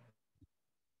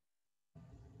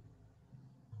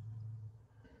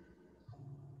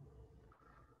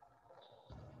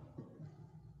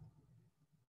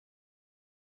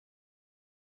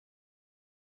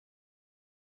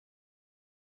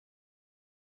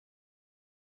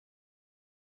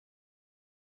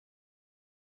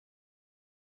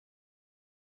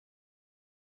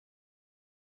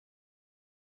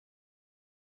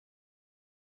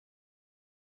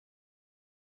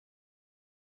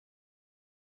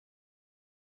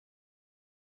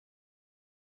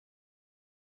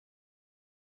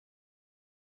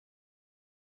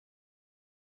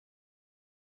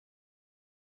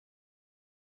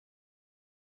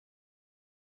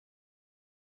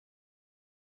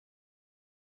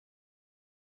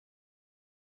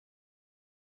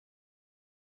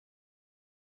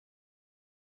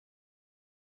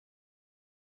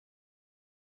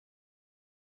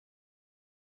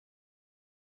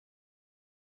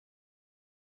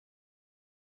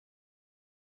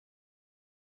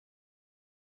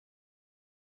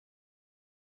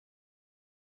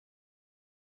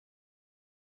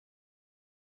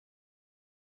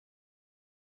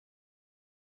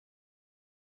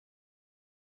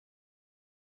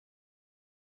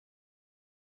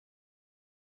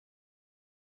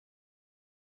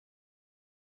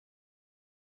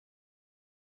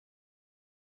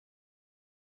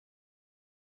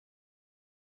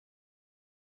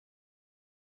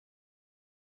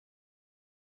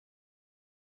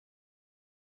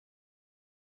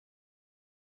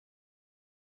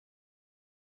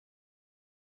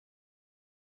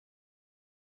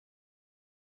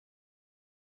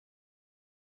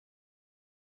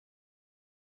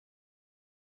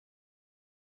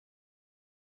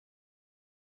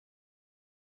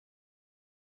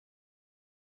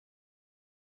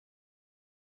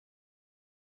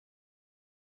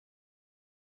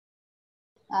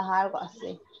 Ajá, algo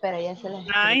así. Pero ya se les...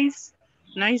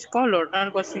 Nice color,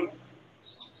 algo así.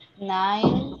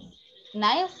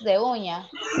 Nice de uña.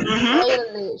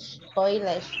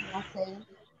 Polish, no sé.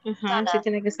 Ajá, sí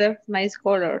tiene que ser nice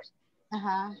colors.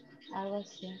 Ajá, algo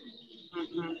así.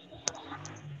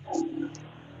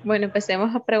 Bueno,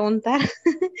 empecemos a preguntar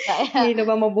y lo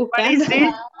vamos buscando.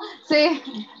 Sí.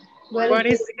 What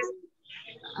is this?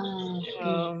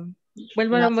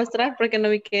 Vuelvan a mostrar porque no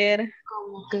vi qué era.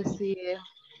 Como que sí.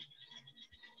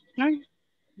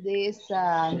 This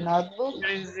notebook. What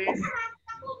is this?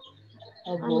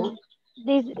 A book.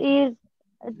 This is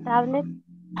a tablet.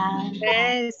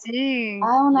 Sí.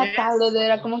 Una Yes. tablet,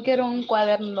 era como que era un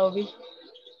cuaderno.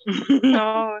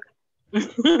 No.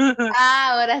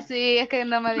 Ahora sí, es que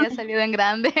no me había salido en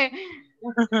grande.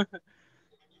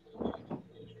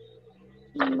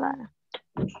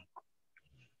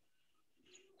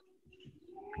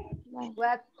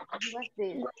 What's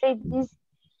this? This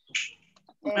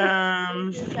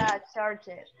This is a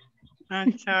charger. A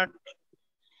chart.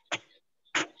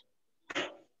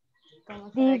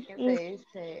 ¿Cómo sabe que se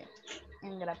dice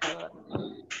engrapador?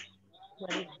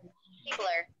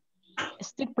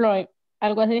 Stapler,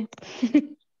 algo así.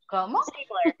 ¿Cómo?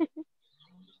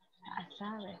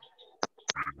 Sabe.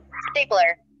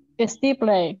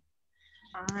 Stapler.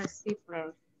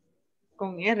 Stapler.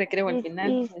 Con R creo al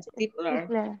final.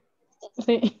 Stapler.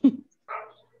 Sí.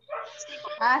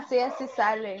 Sí, así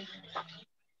sale.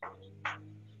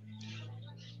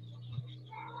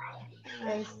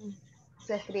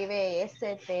 Se escribe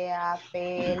S-T-A-P-L-R.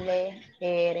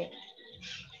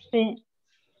 Sí.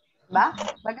 ¿Va?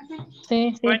 ¿Va que sí?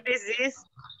 Sí, sí. What is this?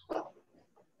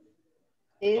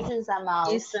 This is a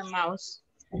mouse. It's a mouse.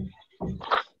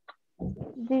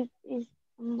 This is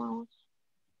a mouse.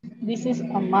 This is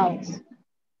a mouse.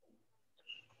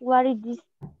 What is this?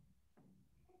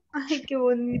 Ay, qué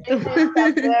bonito. This is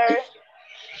a bird.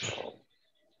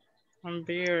 And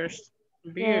beers.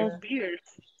 Yes. Beers.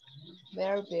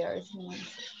 Bears.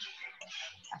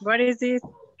 What is it?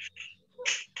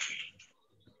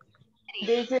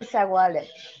 This is a wallet.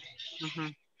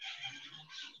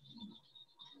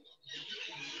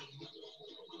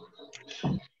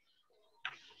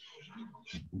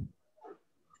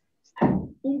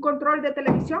 ¿Un control de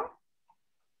televisión?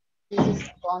 This is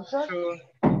control.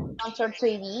 Control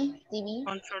TV.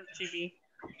 Control TV.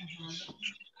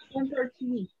 Control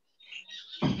TV.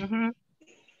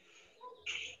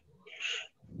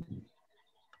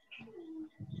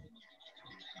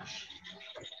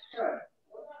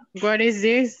 What is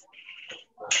this?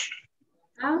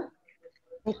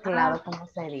 Teclado, ¿cómo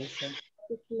se dice?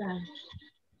 Teclado.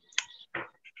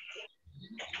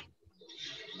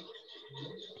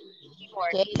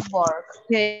 Keyboard.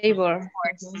 Keyboard.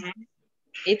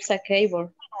 It's a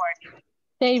keyboard.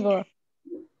 Keyboard.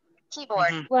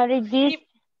 What is this?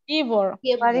 Keyboard.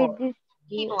 What is this?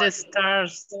 The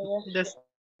stars.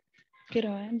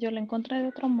 Quiero ver, yo lo encontré de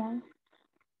otro modo.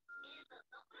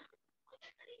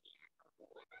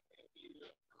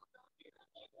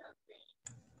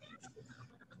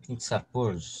 It's a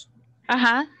purse.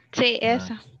 Ajá, sí,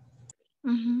 esa.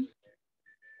 Ujú.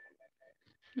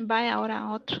 Vaya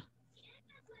ahora otro.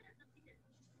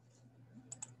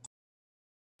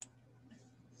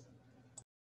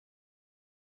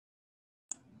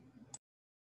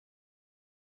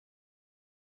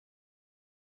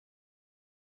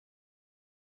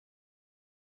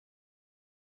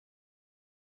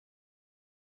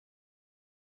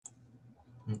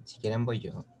 Si quieren voy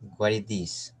yo. What is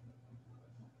this?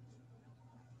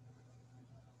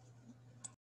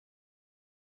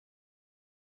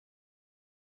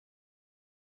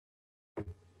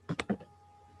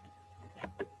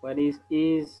 What is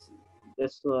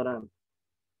desodorant?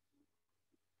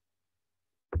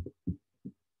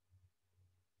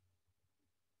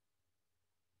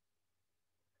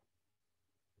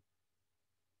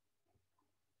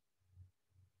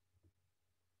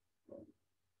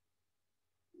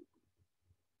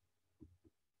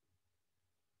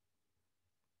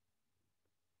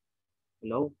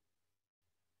 Hello.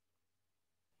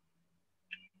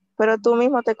 Pero tú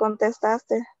mismo te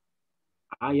contestaste.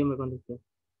 Yo me contesté.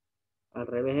 Al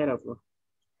revés era, pues.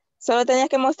 Solo tenías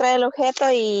que mostrar el objeto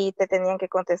y te tenían que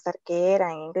contestar qué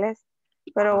era en inglés.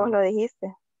 Pero vos lo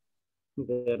dijiste.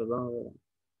 Perdón.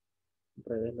 Al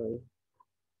revés lo dije.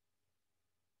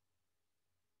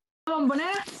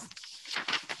 ¿Bombonera?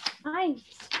 Ay,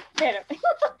 pero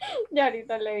yo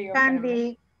ahorita le digo.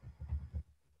 Candy.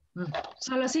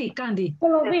 Solo así, Candy.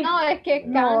 No, es que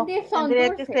candy son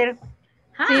Tendría que dulces. ser.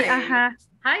 Hi. Sí, ajá.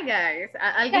 Hi guys.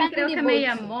 Alguien creo Candy que me books.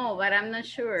 llamó, but I'm not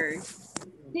sure.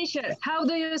 Teacher, how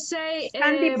do you say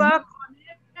Candy box.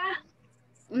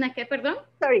 ¿Una qué, perdón?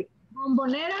 Sorry.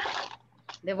 bombonera?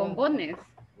 De bombones.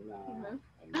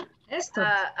 Esto.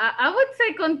 I would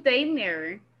say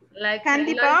container. Like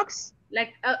Candy box.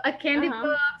 Like a candy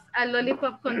box, a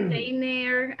lollipop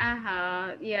container.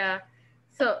 Yeah.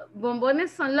 So,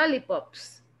 bombones son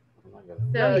lollipops.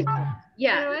 So,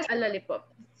 yeah, a lollipop.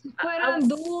 Si fueran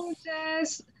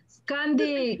dulces,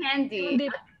 candy.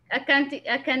 A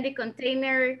candy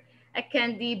container, a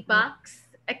candy box,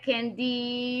 a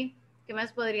candy, ¿Qué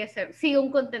más podría ser? Sí,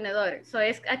 un contenedor. So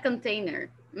es a container.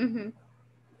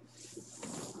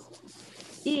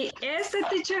 Y este,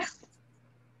 teacher,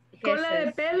 cola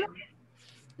de pelo.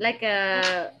 Like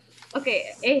a, okay,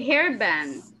 a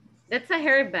hairband. That's a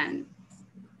hairband.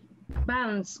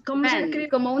 Bands. ¿Cómo se escribe?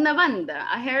 Como una banda.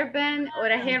 A hairband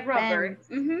or a hair rubber.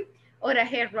 Or a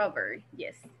hair rubber,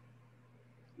 yes.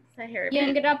 It's a hairband. ¿Y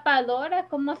engrapadora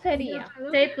cómo sería?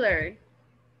 Stapler.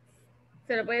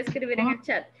 Se lo voy a escribir en el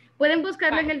chat. Pueden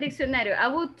buscarlo en el diccionario. I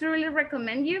would truly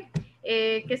recommend you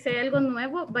que sea algo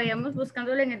nuevo, vayamos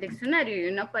buscándolo en el diccionario, you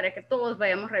know, para que todos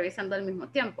vayamos revisando al mismo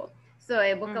tiempo. So,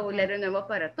 es vocabulario nuevo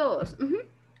para todos.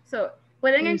 So,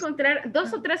 pueden encontrar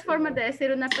 2 o 3 formas de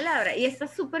decir una palabra y está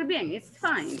súper bien, it's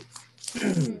fine.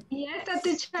 Y esta,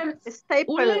 teacher,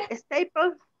 staple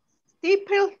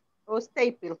o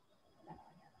staple.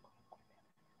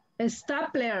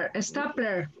 Stapler.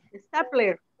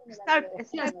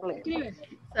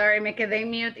 Sorry, me quedé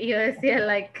en mute y yo decía,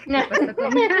 like, and I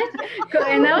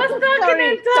was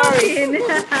talking.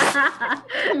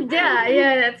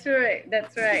 Yeah, that's right.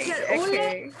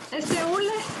 Okay.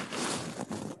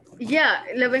 Yeah,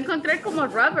 lo voy a encontrar como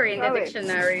rubber in the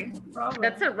dictionary.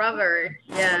 That's a rubber.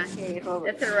 Yeah,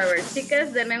 that's a rubber.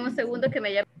 Chicas, denme un segundo que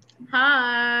me llame.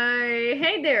 Hi,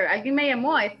 hey there. Alguien me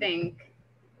llamó, I think.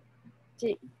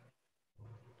 Sí.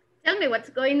 Tell me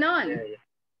what's going on. Yeah.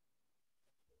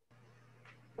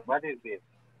 What is this?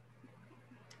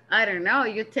 I don't know.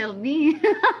 You tell me.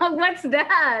 What's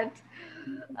that?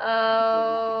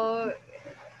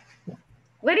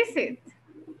 What is it?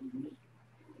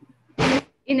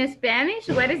 In Spanish,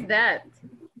 what is that?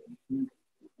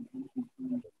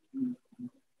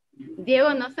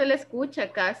 Diego, no se le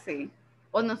escucha casi.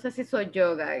 O no sé si soy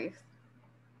yo, guys.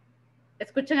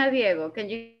 Escuchen a Diego. Can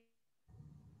you...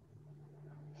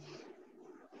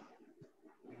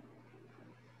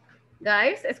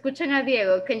 Guys, escuchen a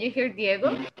Diego. Can you hear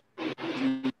Diego?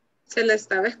 Se le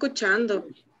estaba escuchando.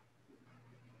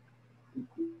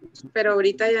 Pero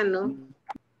ahorita ya no.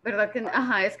 ¿Verdad que?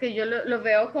 Ajá, es que yo lo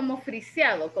veo como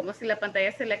friseado, como si la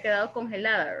pantalla se le ha quedado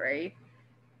congelada, right?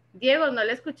 Diego, no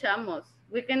le escuchamos.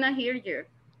 We cannot hear you.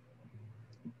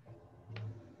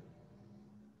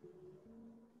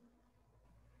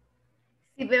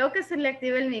 Sí, veo que se le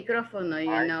activa el micrófono,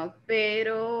 you know,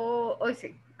 pero hoy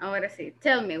sí, ahora sí.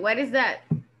 Tell me, what is that?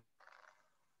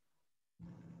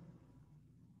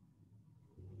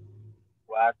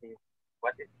 What is?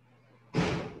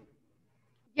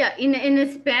 Yeah,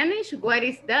 in Spanish, what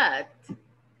is that?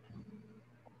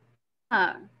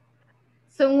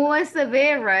 Son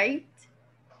USB, right?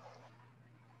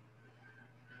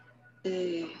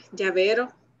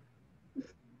 Llavero.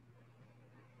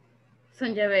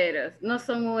 Son llaveros, no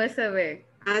son USB.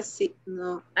 Ah, sí,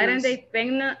 no. Aren't they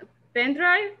pen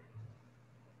drive?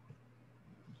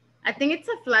 I think it's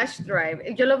a flash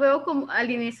drive. Yo lo veo como, al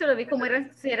inicio lo vi como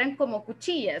eran como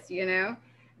cuchillas, you know,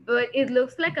 but it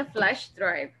looks like a flash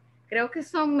drive. Creo que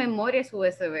son memorias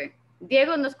USB.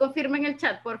 Diego, nos confirma en el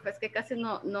chat, porfa, es que casi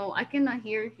no, I cannot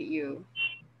hear you.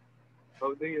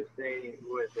 How do you say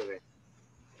USB?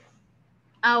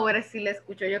 Ahora sí le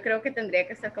escucho, yo creo que tendría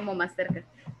que estar como más cerca.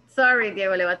 Sorry,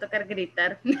 Diego, le va a tocar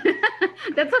gritar.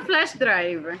 That's a flash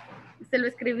drive. Se lo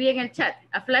escribí en el chat,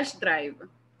 a flash drive.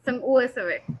 Son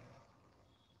USB.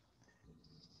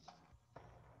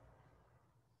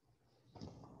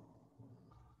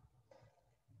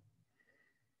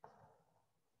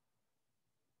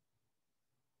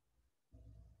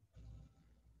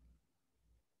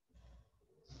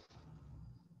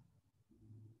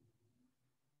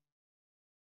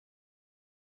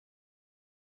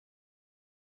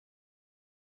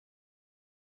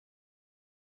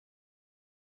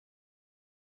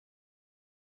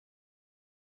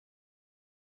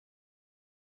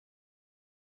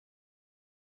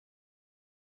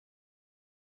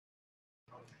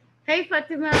 Hey,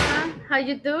 Fátima, how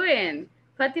you doing?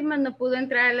 Fátima no pudo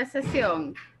entrar a la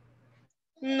sesión.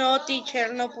 No,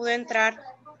 teacher, no pude entrar.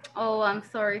 Oh, I'm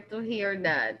sorry to hear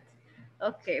that.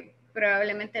 Okay,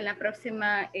 probablemente en la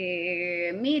próxima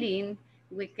meeting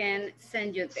we can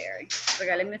send you there.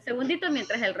 Regálenme un segundito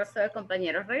mientras el resto de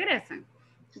compañeros regresan.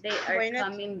 They are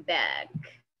coming back.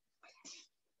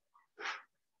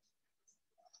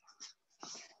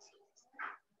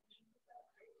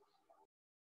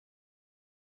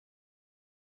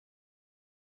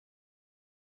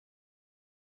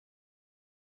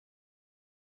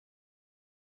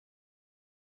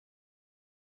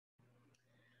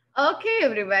 Okay,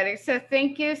 everybody. So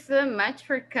thank you so much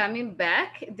for coming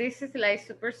back. This is like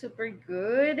super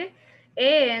good.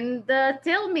 And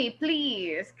tell me,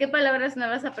 please, ¿qué palabras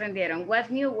nuevas aprendieron? What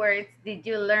new words did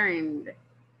you learn?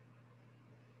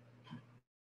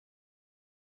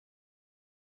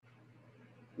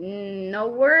 No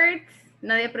words.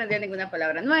 Nadie aprendió ninguna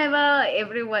palabra nueva.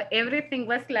 Everything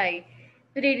was like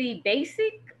pretty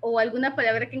basic. O alguna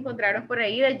palabra que encontraron por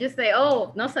ahí that you say,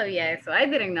 oh, no sabía eso. I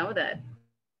didn't know that.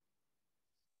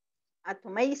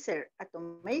 Atomizer.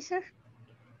 Atomizer.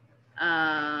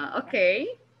 Okay.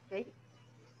 Okay.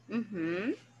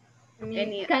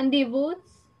 Candy boots.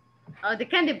 Oh, the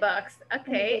candy box.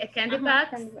 Okay, a candy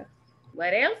box. Candy box.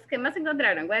 What else? ¿Qué más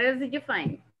encontraron? What else did you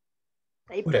find?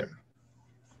 Puder.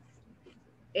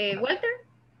 Walter?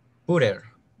 Puder.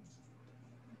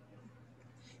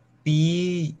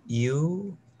 P-U-R-E.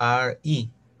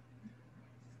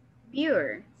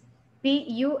 Pure.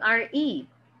 P-U-R-E.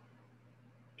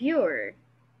 Pure.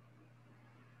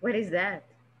 What is that?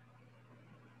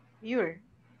 Pure.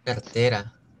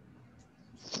 Cartera.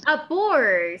 A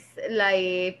purse.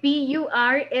 Like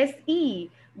P-U-R-S-E.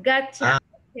 Gotcha.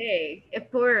 Okay, a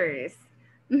purse.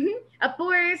 A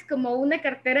purse como una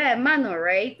cartera de mano,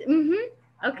 right?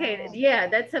 Okay, yeah,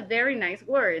 that's a very nice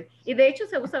word. Y de hecho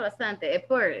se usa bastante, a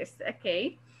purse,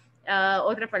 okay.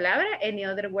 Otra palabra, any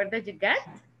other word that you got?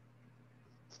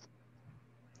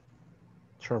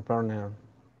 Sharpener.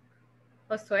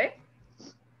 Josué?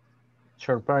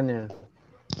 Sharpener.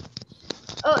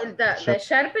 Oh, the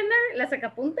sharpener, la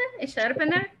sacapunta, a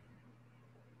sharpener?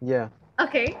 Yeah.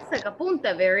 Okay,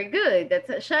 sacapunta, very good. That's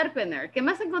a sharpener. ¿Qué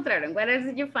más encontraron? What else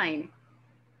did you find?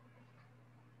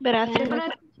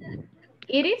 Bracelet.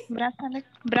 Iris?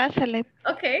 Bracelet.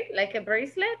 Okay, like a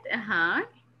bracelet.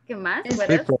 ¿Qué más? What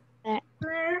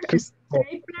Stapler. else?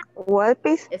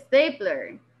 Wipes. A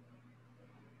stapler.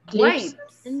 Clips.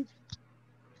 Wipes.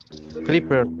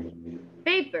 Clipper.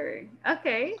 Paper.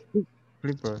 Okay.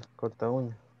 Clipper. Corta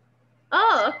uña.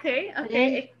 Oh, okay.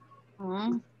 Okay.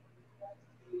 A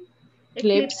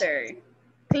Clips. clipper.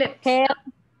 Clips.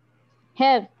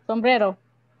 Head. Sombrero.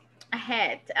 A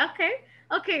hat. Okay.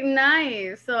 Okay,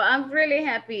 nice. So I'm really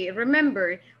happy.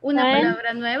 Remember, una Fan.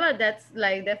 palabra nueva, that's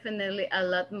like definitely a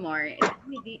lot more.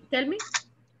 Tell me.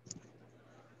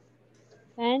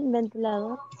 Fan.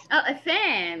 Ventilador. Oh, a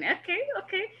fan. Okay,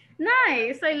 okay.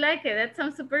 Nice. I like it. That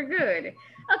sounds super good.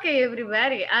 Okay,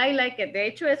 everybody. I like it. De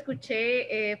hecho,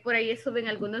 escuché por ahí estuve en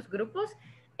algunos grupos.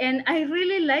 And I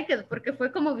really like it porque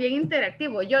fue como bien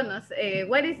interactivo. Jonas,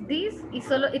 what is this? Y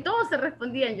todos se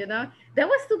respondían, you know. That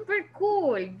was super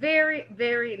cool. Very,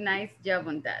 very nice job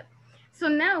on that. So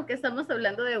now que estamos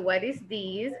hablando de what is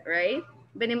this, right?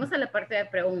 Venimos a la parte de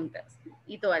preguntas.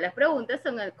 Y todas las preguntas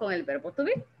son con el verbo to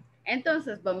be.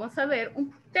 Entonces vamos a ver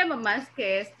un tema más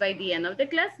que es by the end of the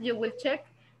class, you will check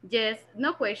yes,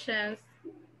 no questions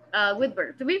with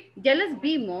verb to be. Ya las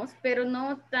vimos, pero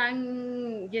no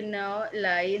tan, you know,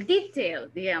 like detail,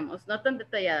 digamos, no tan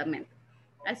detalladamente.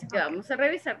 Así que vamos a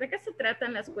revisar de qué se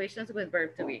tratan las questions with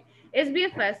verb to be. Es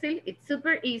bien fácil, it's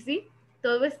super easy.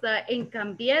 Todo está en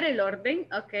cambiar el orden,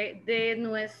 ok, de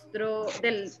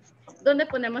donde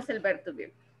ponemos el verb to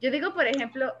be. Yo digo, por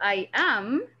ejemplo, I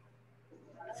am.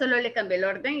 Solo le cambié el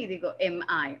orden y digo am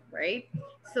I, right?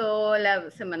 So, la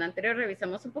semana anterior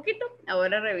revisamos un poquito,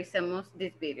 ahora revisemos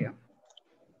this video.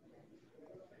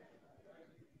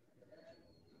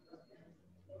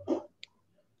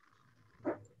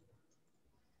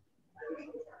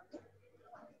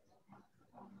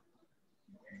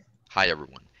 Hi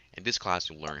everyone. In this class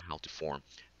you'll learn how to form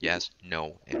yes,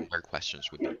 no, and where questions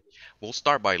would be. We'll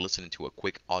start by listening to a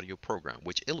quick audio program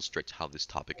which illustrates how this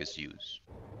topic is used.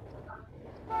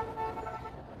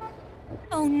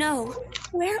 Oh no,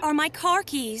 where are my car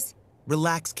keys?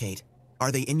 Relax, Kate. Are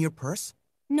they in your purse?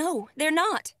 No, they're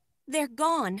not. They're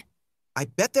gone. I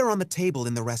bet they're on the table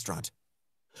in the restaurant.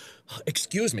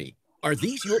 Excuse me, are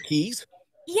these your keys?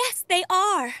 Yes, they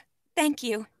are. Thank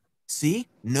you. See?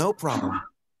 No problem.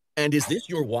 And is this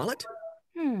your wallet?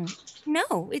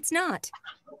 No, it's not.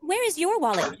 Where is your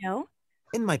wallet, Joe?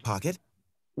 In my pocket.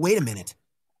 Wait a minute.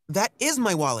 That is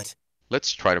my wallet.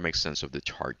 Let's try to make sense of the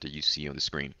chart that you see on the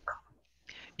screen.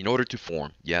 In order to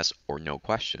form yes or no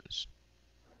questions,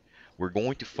 we're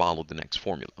going to follow the next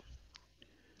formula.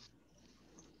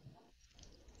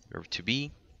 Verb to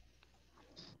be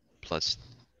plus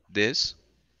this,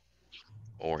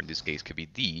 or in this case could be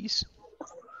these,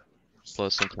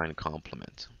 plus some kind of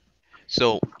complement.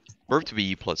 So verb to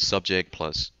be plus subject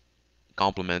plus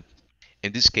complement.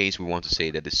 In this case, we want to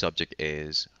say that the subject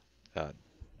is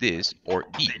this or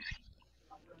these.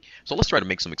 So let's try to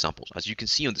make some examples. As you can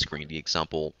see on the screen, the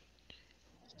example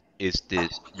is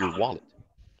this your wallet.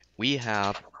 We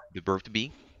have the verb to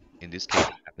be. In this case,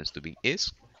 it happens to be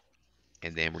is.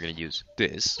 And then we're going to use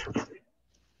this.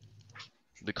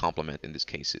 The complement in this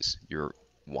case is your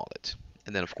wallet.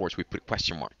 And then, of course, we put a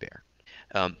question mark there.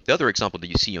 The other example that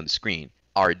you see on the screen,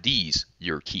 are these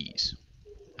your keys?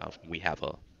 we have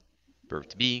a verb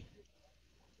to be.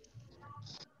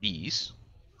 These,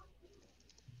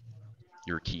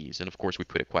 your keys. And of course, we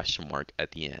put a question mark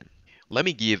at the end. Let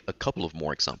me give a couple of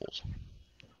more examples.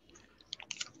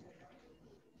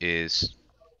 Is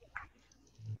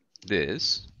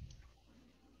this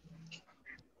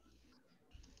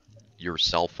your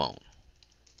cell phone?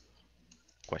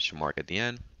 Question mark at the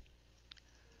end.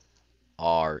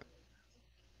 Are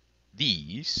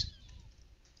these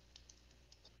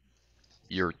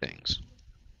your things?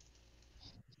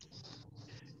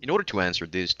 In order to answer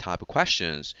this type of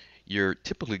questions, you're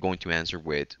typically going to answer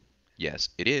with yes,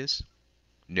 it is.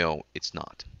 No, it's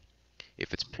not.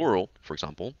 If it's plural, for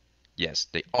example, yes,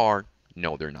 they are.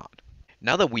 No, they're not.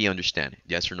 Now that we understand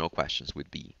yes or no questions with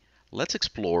be, let's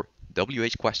explore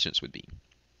WH questions with be.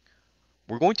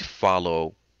 We're going to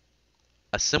follow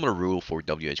a similar rule for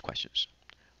WH questions.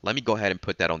 Let me go ahead and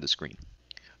put that on the screen.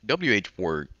 WH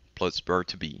word plus verb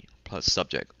to be plus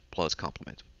subject plus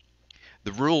complement.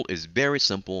 The rule is very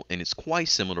simple and it's quite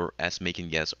similar as making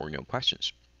yes or no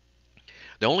questions.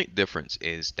 The only difference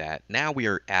is that now we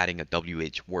are adding a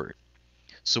WH word.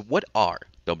 So what are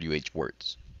WH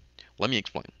words? Let me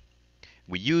explain.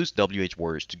 We use WH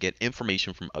words to get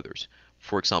information from others.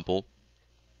 For example,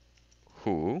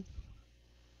 who,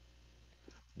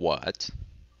 what,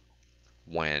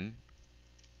 when,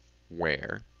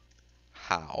 where,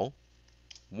 how,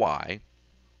 why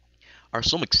are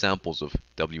some examples of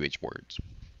WH words.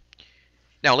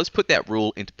 Now let's put that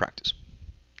rule into practice.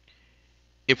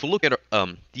 If we look at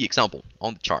the example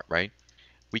on the chart, right,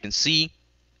 we can see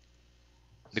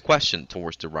the question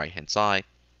towards the right hand side.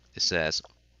 It says,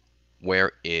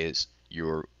 where is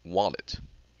your wallet?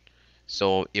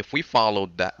 So if we follow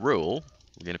that rule,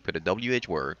 we're going to put a WH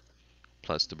word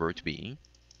plus the verb to be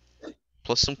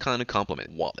plus some kind of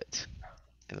complement, wallet.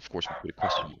 And of course, we put a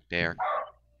question mark there.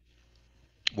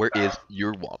 Where is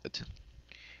your wallet?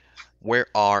 Where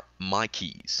are my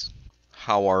keys?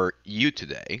 How are you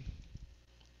today?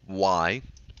 Why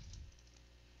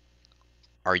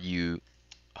are you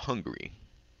hungry?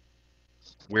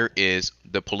 Where is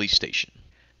the police station?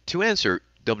 To answer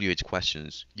WH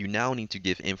questions, you now need to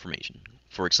give information.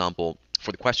 For example,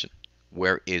 for the question,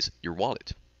 where is your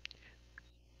wallet?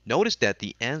 Notice that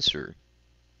the answer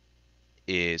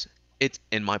is, it's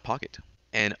in my pocket.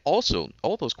 And also,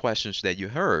 all those questions that you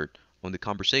heard on the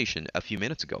conversation a few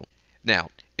minutes ago. Now,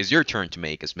 it's your turn to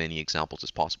make as many examples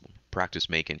as possible. Practice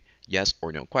making yes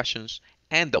or no questions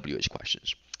and WH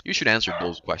questions. You should answer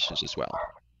those questions as well.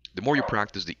 The more you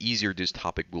practice, the easier this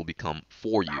topic will become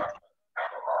for you.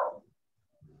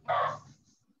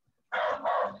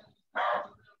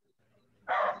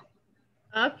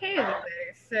 Okay,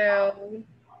 everybody. So,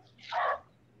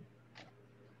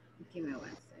 give me 1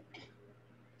 second.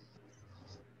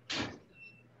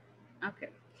 Okay.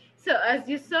 So, as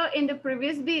you saw in the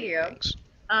previous video,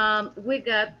 we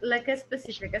got like a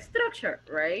specific structure,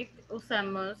 right?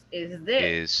 Usamos is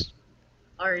this,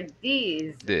 or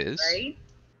these, right?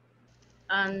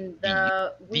 And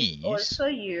we also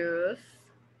use,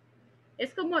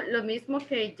 es como lo mismo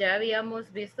que ya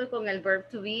habíamos visto con el verb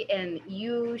to be en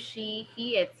you, she,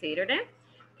 he, etc.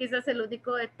 Quizás el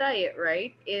único detalle,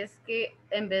 right, es que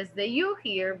en vez de you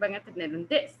here van a tener un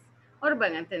this, o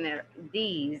van a tener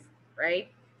these, right?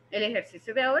 El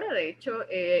ejercicio de ahora, de hecho,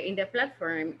 in the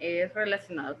platform es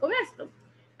relacionado con esto.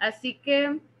 Así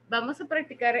que vamos a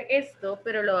practicar esto,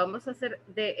 pero lo vamos a hacer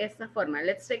de esta forma.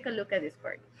 Let's take a look at this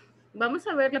part. Vamos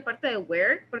a ver la parte de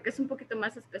where, porque es un poquito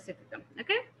más específica,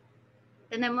 ¿ok?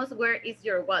 Tenemos where is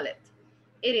your wallet?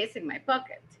 It is in my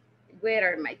pocket. Where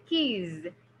are my keys?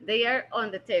 They are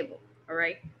on the table, all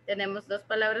right? Tenemos dos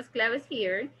palabras claves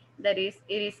here. That is,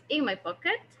 it is in my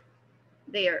pocket.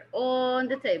 They are on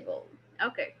the table.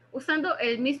 Okay, usando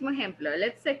el mismo ejemplo,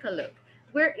 let's take a look.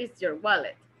 Where is your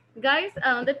wallet? Guys,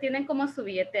 ¿a dónde tienen como su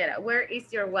billetera? Where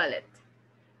is your wallet?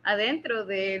 ¿Adentro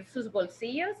de sus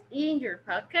bolsillos? In your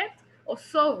pocket? ¿O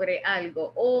sobre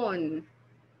algo? On.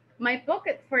 My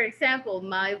pocket, for example,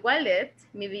 my wallet,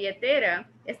 mi billetera,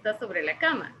 está sobre la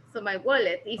cama. So my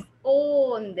wallet is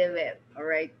on the bed, all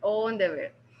right? On the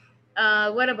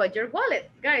bed. What about your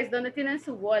wallet? Guys, ¿dónde tienen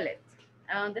su wallet?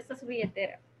 ¿A dónde está su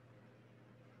billetera?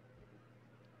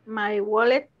 My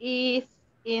wallet is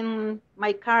in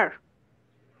my car.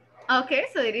 Okay,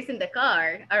 so it is in the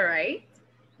car. All right.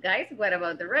 Guys, what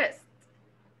about the rest?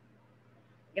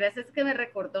 Gracias que me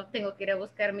recordó, tengo que ir a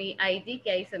buscar mi ID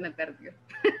que ahí se me perdió.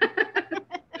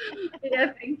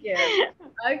 Yeah, thank you.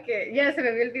 Okay, ya se me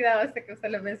había olvidado hasta que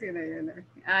usted lo mencionó. You know.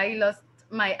 I lost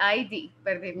my ID,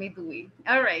 perdí mi DUI.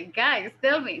 All right, guys,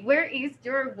 tell me, where is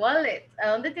your wallet? ¿A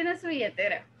dónde tiene su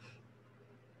billetera?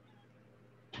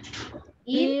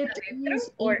 In, It adentro,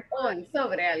 is or on,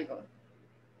 sobre algo.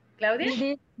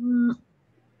 Claudia?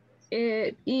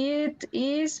 It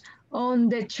is on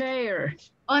the chair.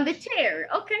 On the chair.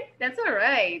 Okay, that's all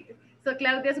right. So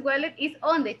Claudia's wallet is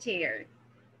on the chair.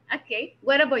 Okay,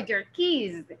 what about your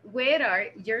keys? Where are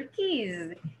your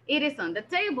keys? It is on the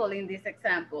table in this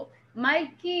example. My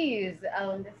keys, ¿a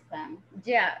dónde están?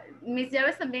 Ya, mis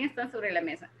llaves también están sobre la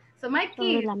mesa. So my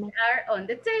keys are on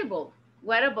the table.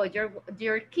 What about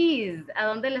your keys? ¿A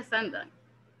dónde las andan?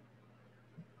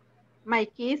 My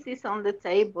keys is on the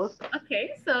table.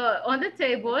 Okay, so on the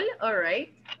table, all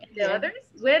right. The others,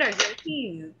 where are your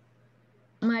keys?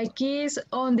 My keys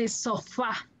on the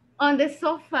sofa. On the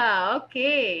sofa,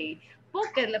 ok.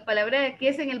 Pocket, la palabra de aquí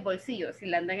es en el bolsillo. Si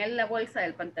la andan en la bolsa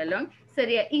del pantalón,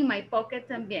 sería in my pocket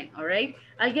también, all right?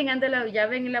 ¿Alguien anda la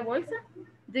llave en la bolsa?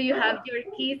 Do you have your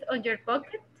keys on your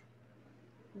pocket?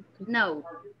 No.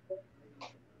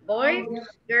 Boys,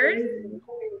 girls?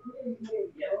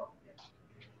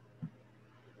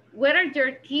 Where are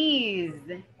your keys?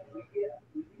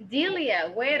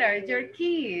 Delia, where are your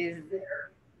keys?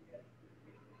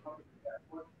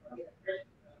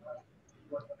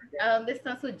 ¿A dónde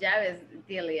están sus llaves,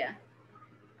 Delia?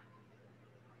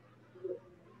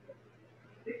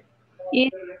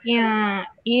 It's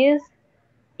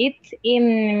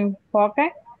in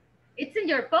pocket. It's in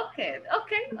your pocket.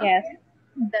 Okay. Yes. Okay.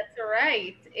 That's all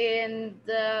right. And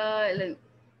let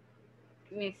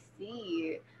me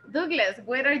see. Douglas,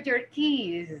 where are your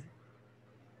keys?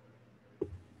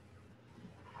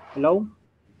 Hello?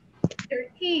 Your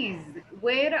keys.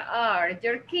 Where are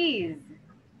your keys?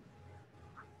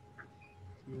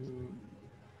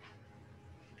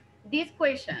 This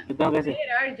question. Where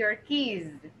are your keys?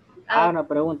 Una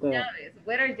pregunta.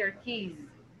 Where are your keys?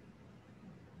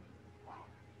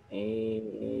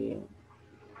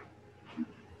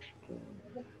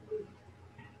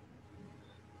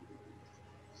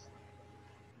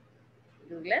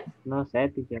 Douglas? No sé,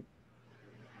 teacher.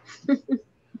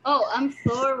 Oh, I'm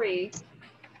sorry.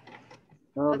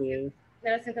 Sorry. Me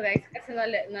lo siento, guys. Casi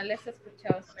no les he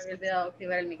escuchado. Se me había olvidado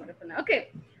activar el micrófono. Ok.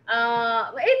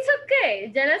 It's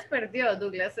okay. Ya las perdió,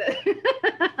 Douglas.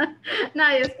 No,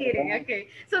 just kidding. Okay.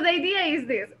 So the idea is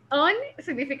this. On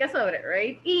significa sobre,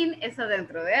 right? In es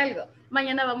adentro de algo.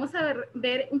 Mañana vamos a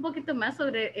ver un poquito más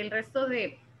sobre el resto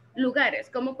de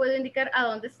lugares. Cómo puedo indicar a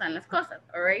dónde están las cosas,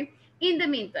 all right? In the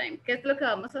meantime, ¿qué es lo que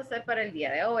vamos a hacer para el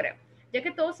día de ahora? Ya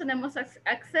que todos tenemos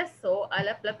acceso a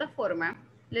la plataforma,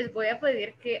 les voy a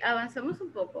pedir que avancemos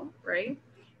un poco, right?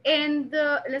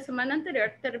 La semana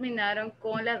anterior terminaron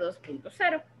con la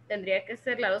 2.0. Tendría que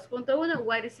ser la 2.1,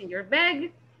 what is in your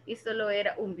bag, y solo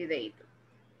era un videito.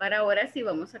 Para ahora sí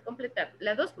vamos a completar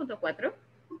la 2.4,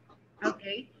 ok,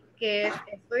 que es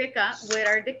esto de acá, where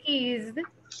are the keys,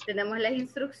 tenemos las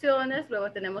instrucciones,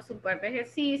 luego tenemos un par de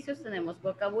ejercicios, tenemos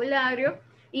vocabulario,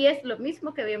 y es lo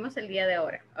mismo que vimos el día de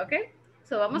ahora, ok.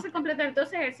 So vamos a completar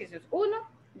dos ejercicios, 1,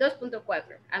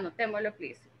 2.4, anotémoslo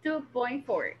please,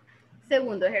 2.4.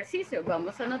 Segundo ejercicio,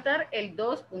 vamos a anotar el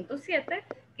 2.7,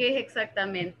 que es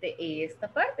exactamente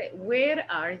esta parte. Where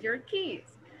are your keys?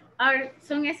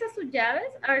 ¿Son esas sus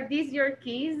llaves? Are these your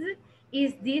keys?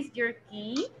 Is this your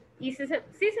key? Y si se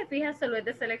fija, solo es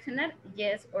de seleccionar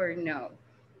yes or no.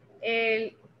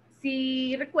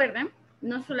 Si recuerdan,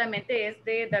 no solamente es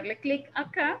de darle clic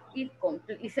acá y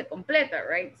se completa,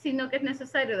 right? Sino que es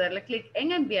necesario darle clic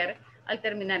en enviar al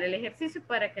terminar el ejercicio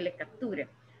para que le capture.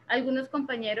 Algunos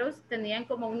compañeros tenían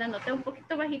como una nota un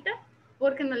poquito bajita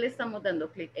porque no le estamos dando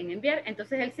clic en enviar.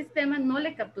 Entonces el sistema no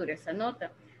le captura esa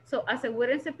nota. So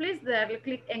asegúrense, please, de darle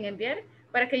clic en enviar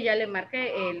para que ya le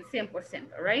marque el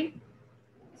 100%, right?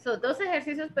 So dos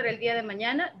ejercicios para el día de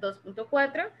mañana,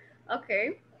 2.4, ok,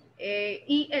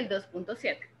 y el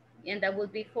 2.7. And that will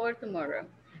be for tomorrow.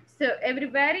 So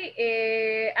everybody,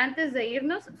 antes de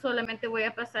irnos, solamente voy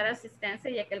a pasar asistencia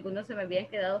ya que algunos se me habían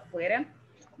quedado fuera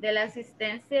de la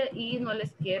asistencia y no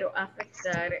les quiero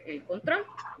afectar el control,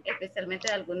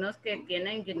 especialmente algunos que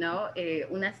tienen,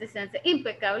 una asistencia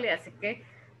impecable, así que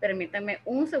permítanme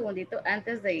un segundito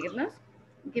antes de irnos.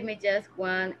 Give me just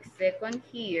 1 second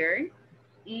here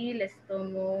y les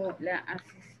tomo la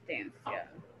asistencia.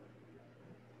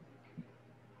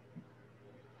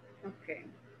 Ok.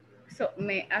 So,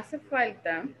 me hace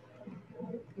falta,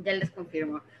 ya les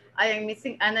confirmo. I am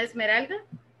missing Ana Esmeralda.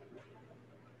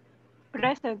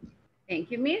 Present. Thank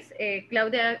you, Miss.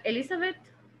 Claudia Elizabeth.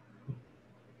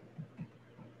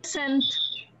 Present.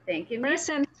 Thank you, Miss.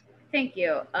 Present. Thank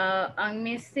you. I'm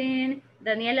missing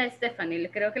Daniela Stephanie.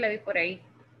 Creo que la vi por ahí.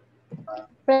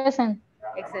 Present.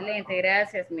 Excelente,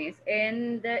 gracias, Miss.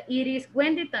 And Iris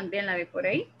Wendy también la vi por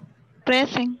ahí.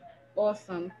 Present.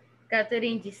 Awesome.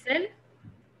 Catherine Giselle.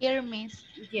 Here, Miss.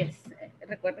 Yes,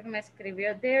 recuerda que me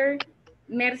escribió there.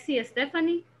 Mercy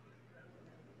Stephanie.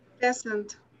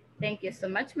 Present. Thank you so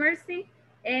much, Mercy.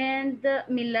 And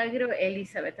Milagro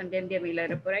Elizabeth, también vi a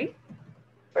Milagro por ahí.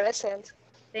 Present.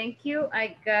 Thank you.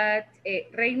 I got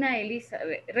Reina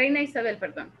Isabel,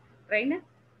 perdón. Reina.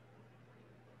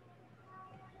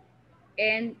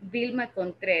 And Vilma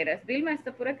Contreras. Vilma,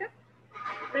 ¿está por acá?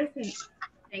 Present.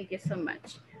 Thank you so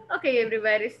much. Okay,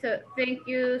 everybody, so thank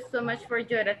you so much for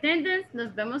your attendance.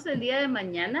 Nos vemos el día de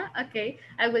mañana. Okay,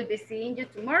 I will be seeing you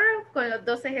tomorrow con los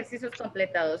 2 ejercicios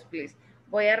completados, please.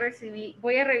 Voy a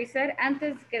revisar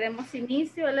antes que demos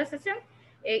inicio a la sesión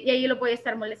y ahí lo voy a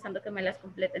estar molestando que me las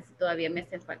completen si todavía me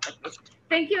hacen falta. Please.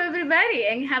 Thank you, everybody,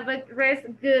 and have a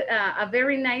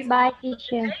very nice Bye,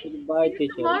 teacher. Bye,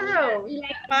 teacher. tomorrow.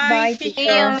 Bye,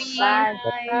 teacher.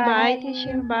 Bye. Bye,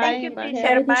 teacher. Bye. Thank you, Bye.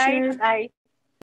 teacher. Bye. Bye.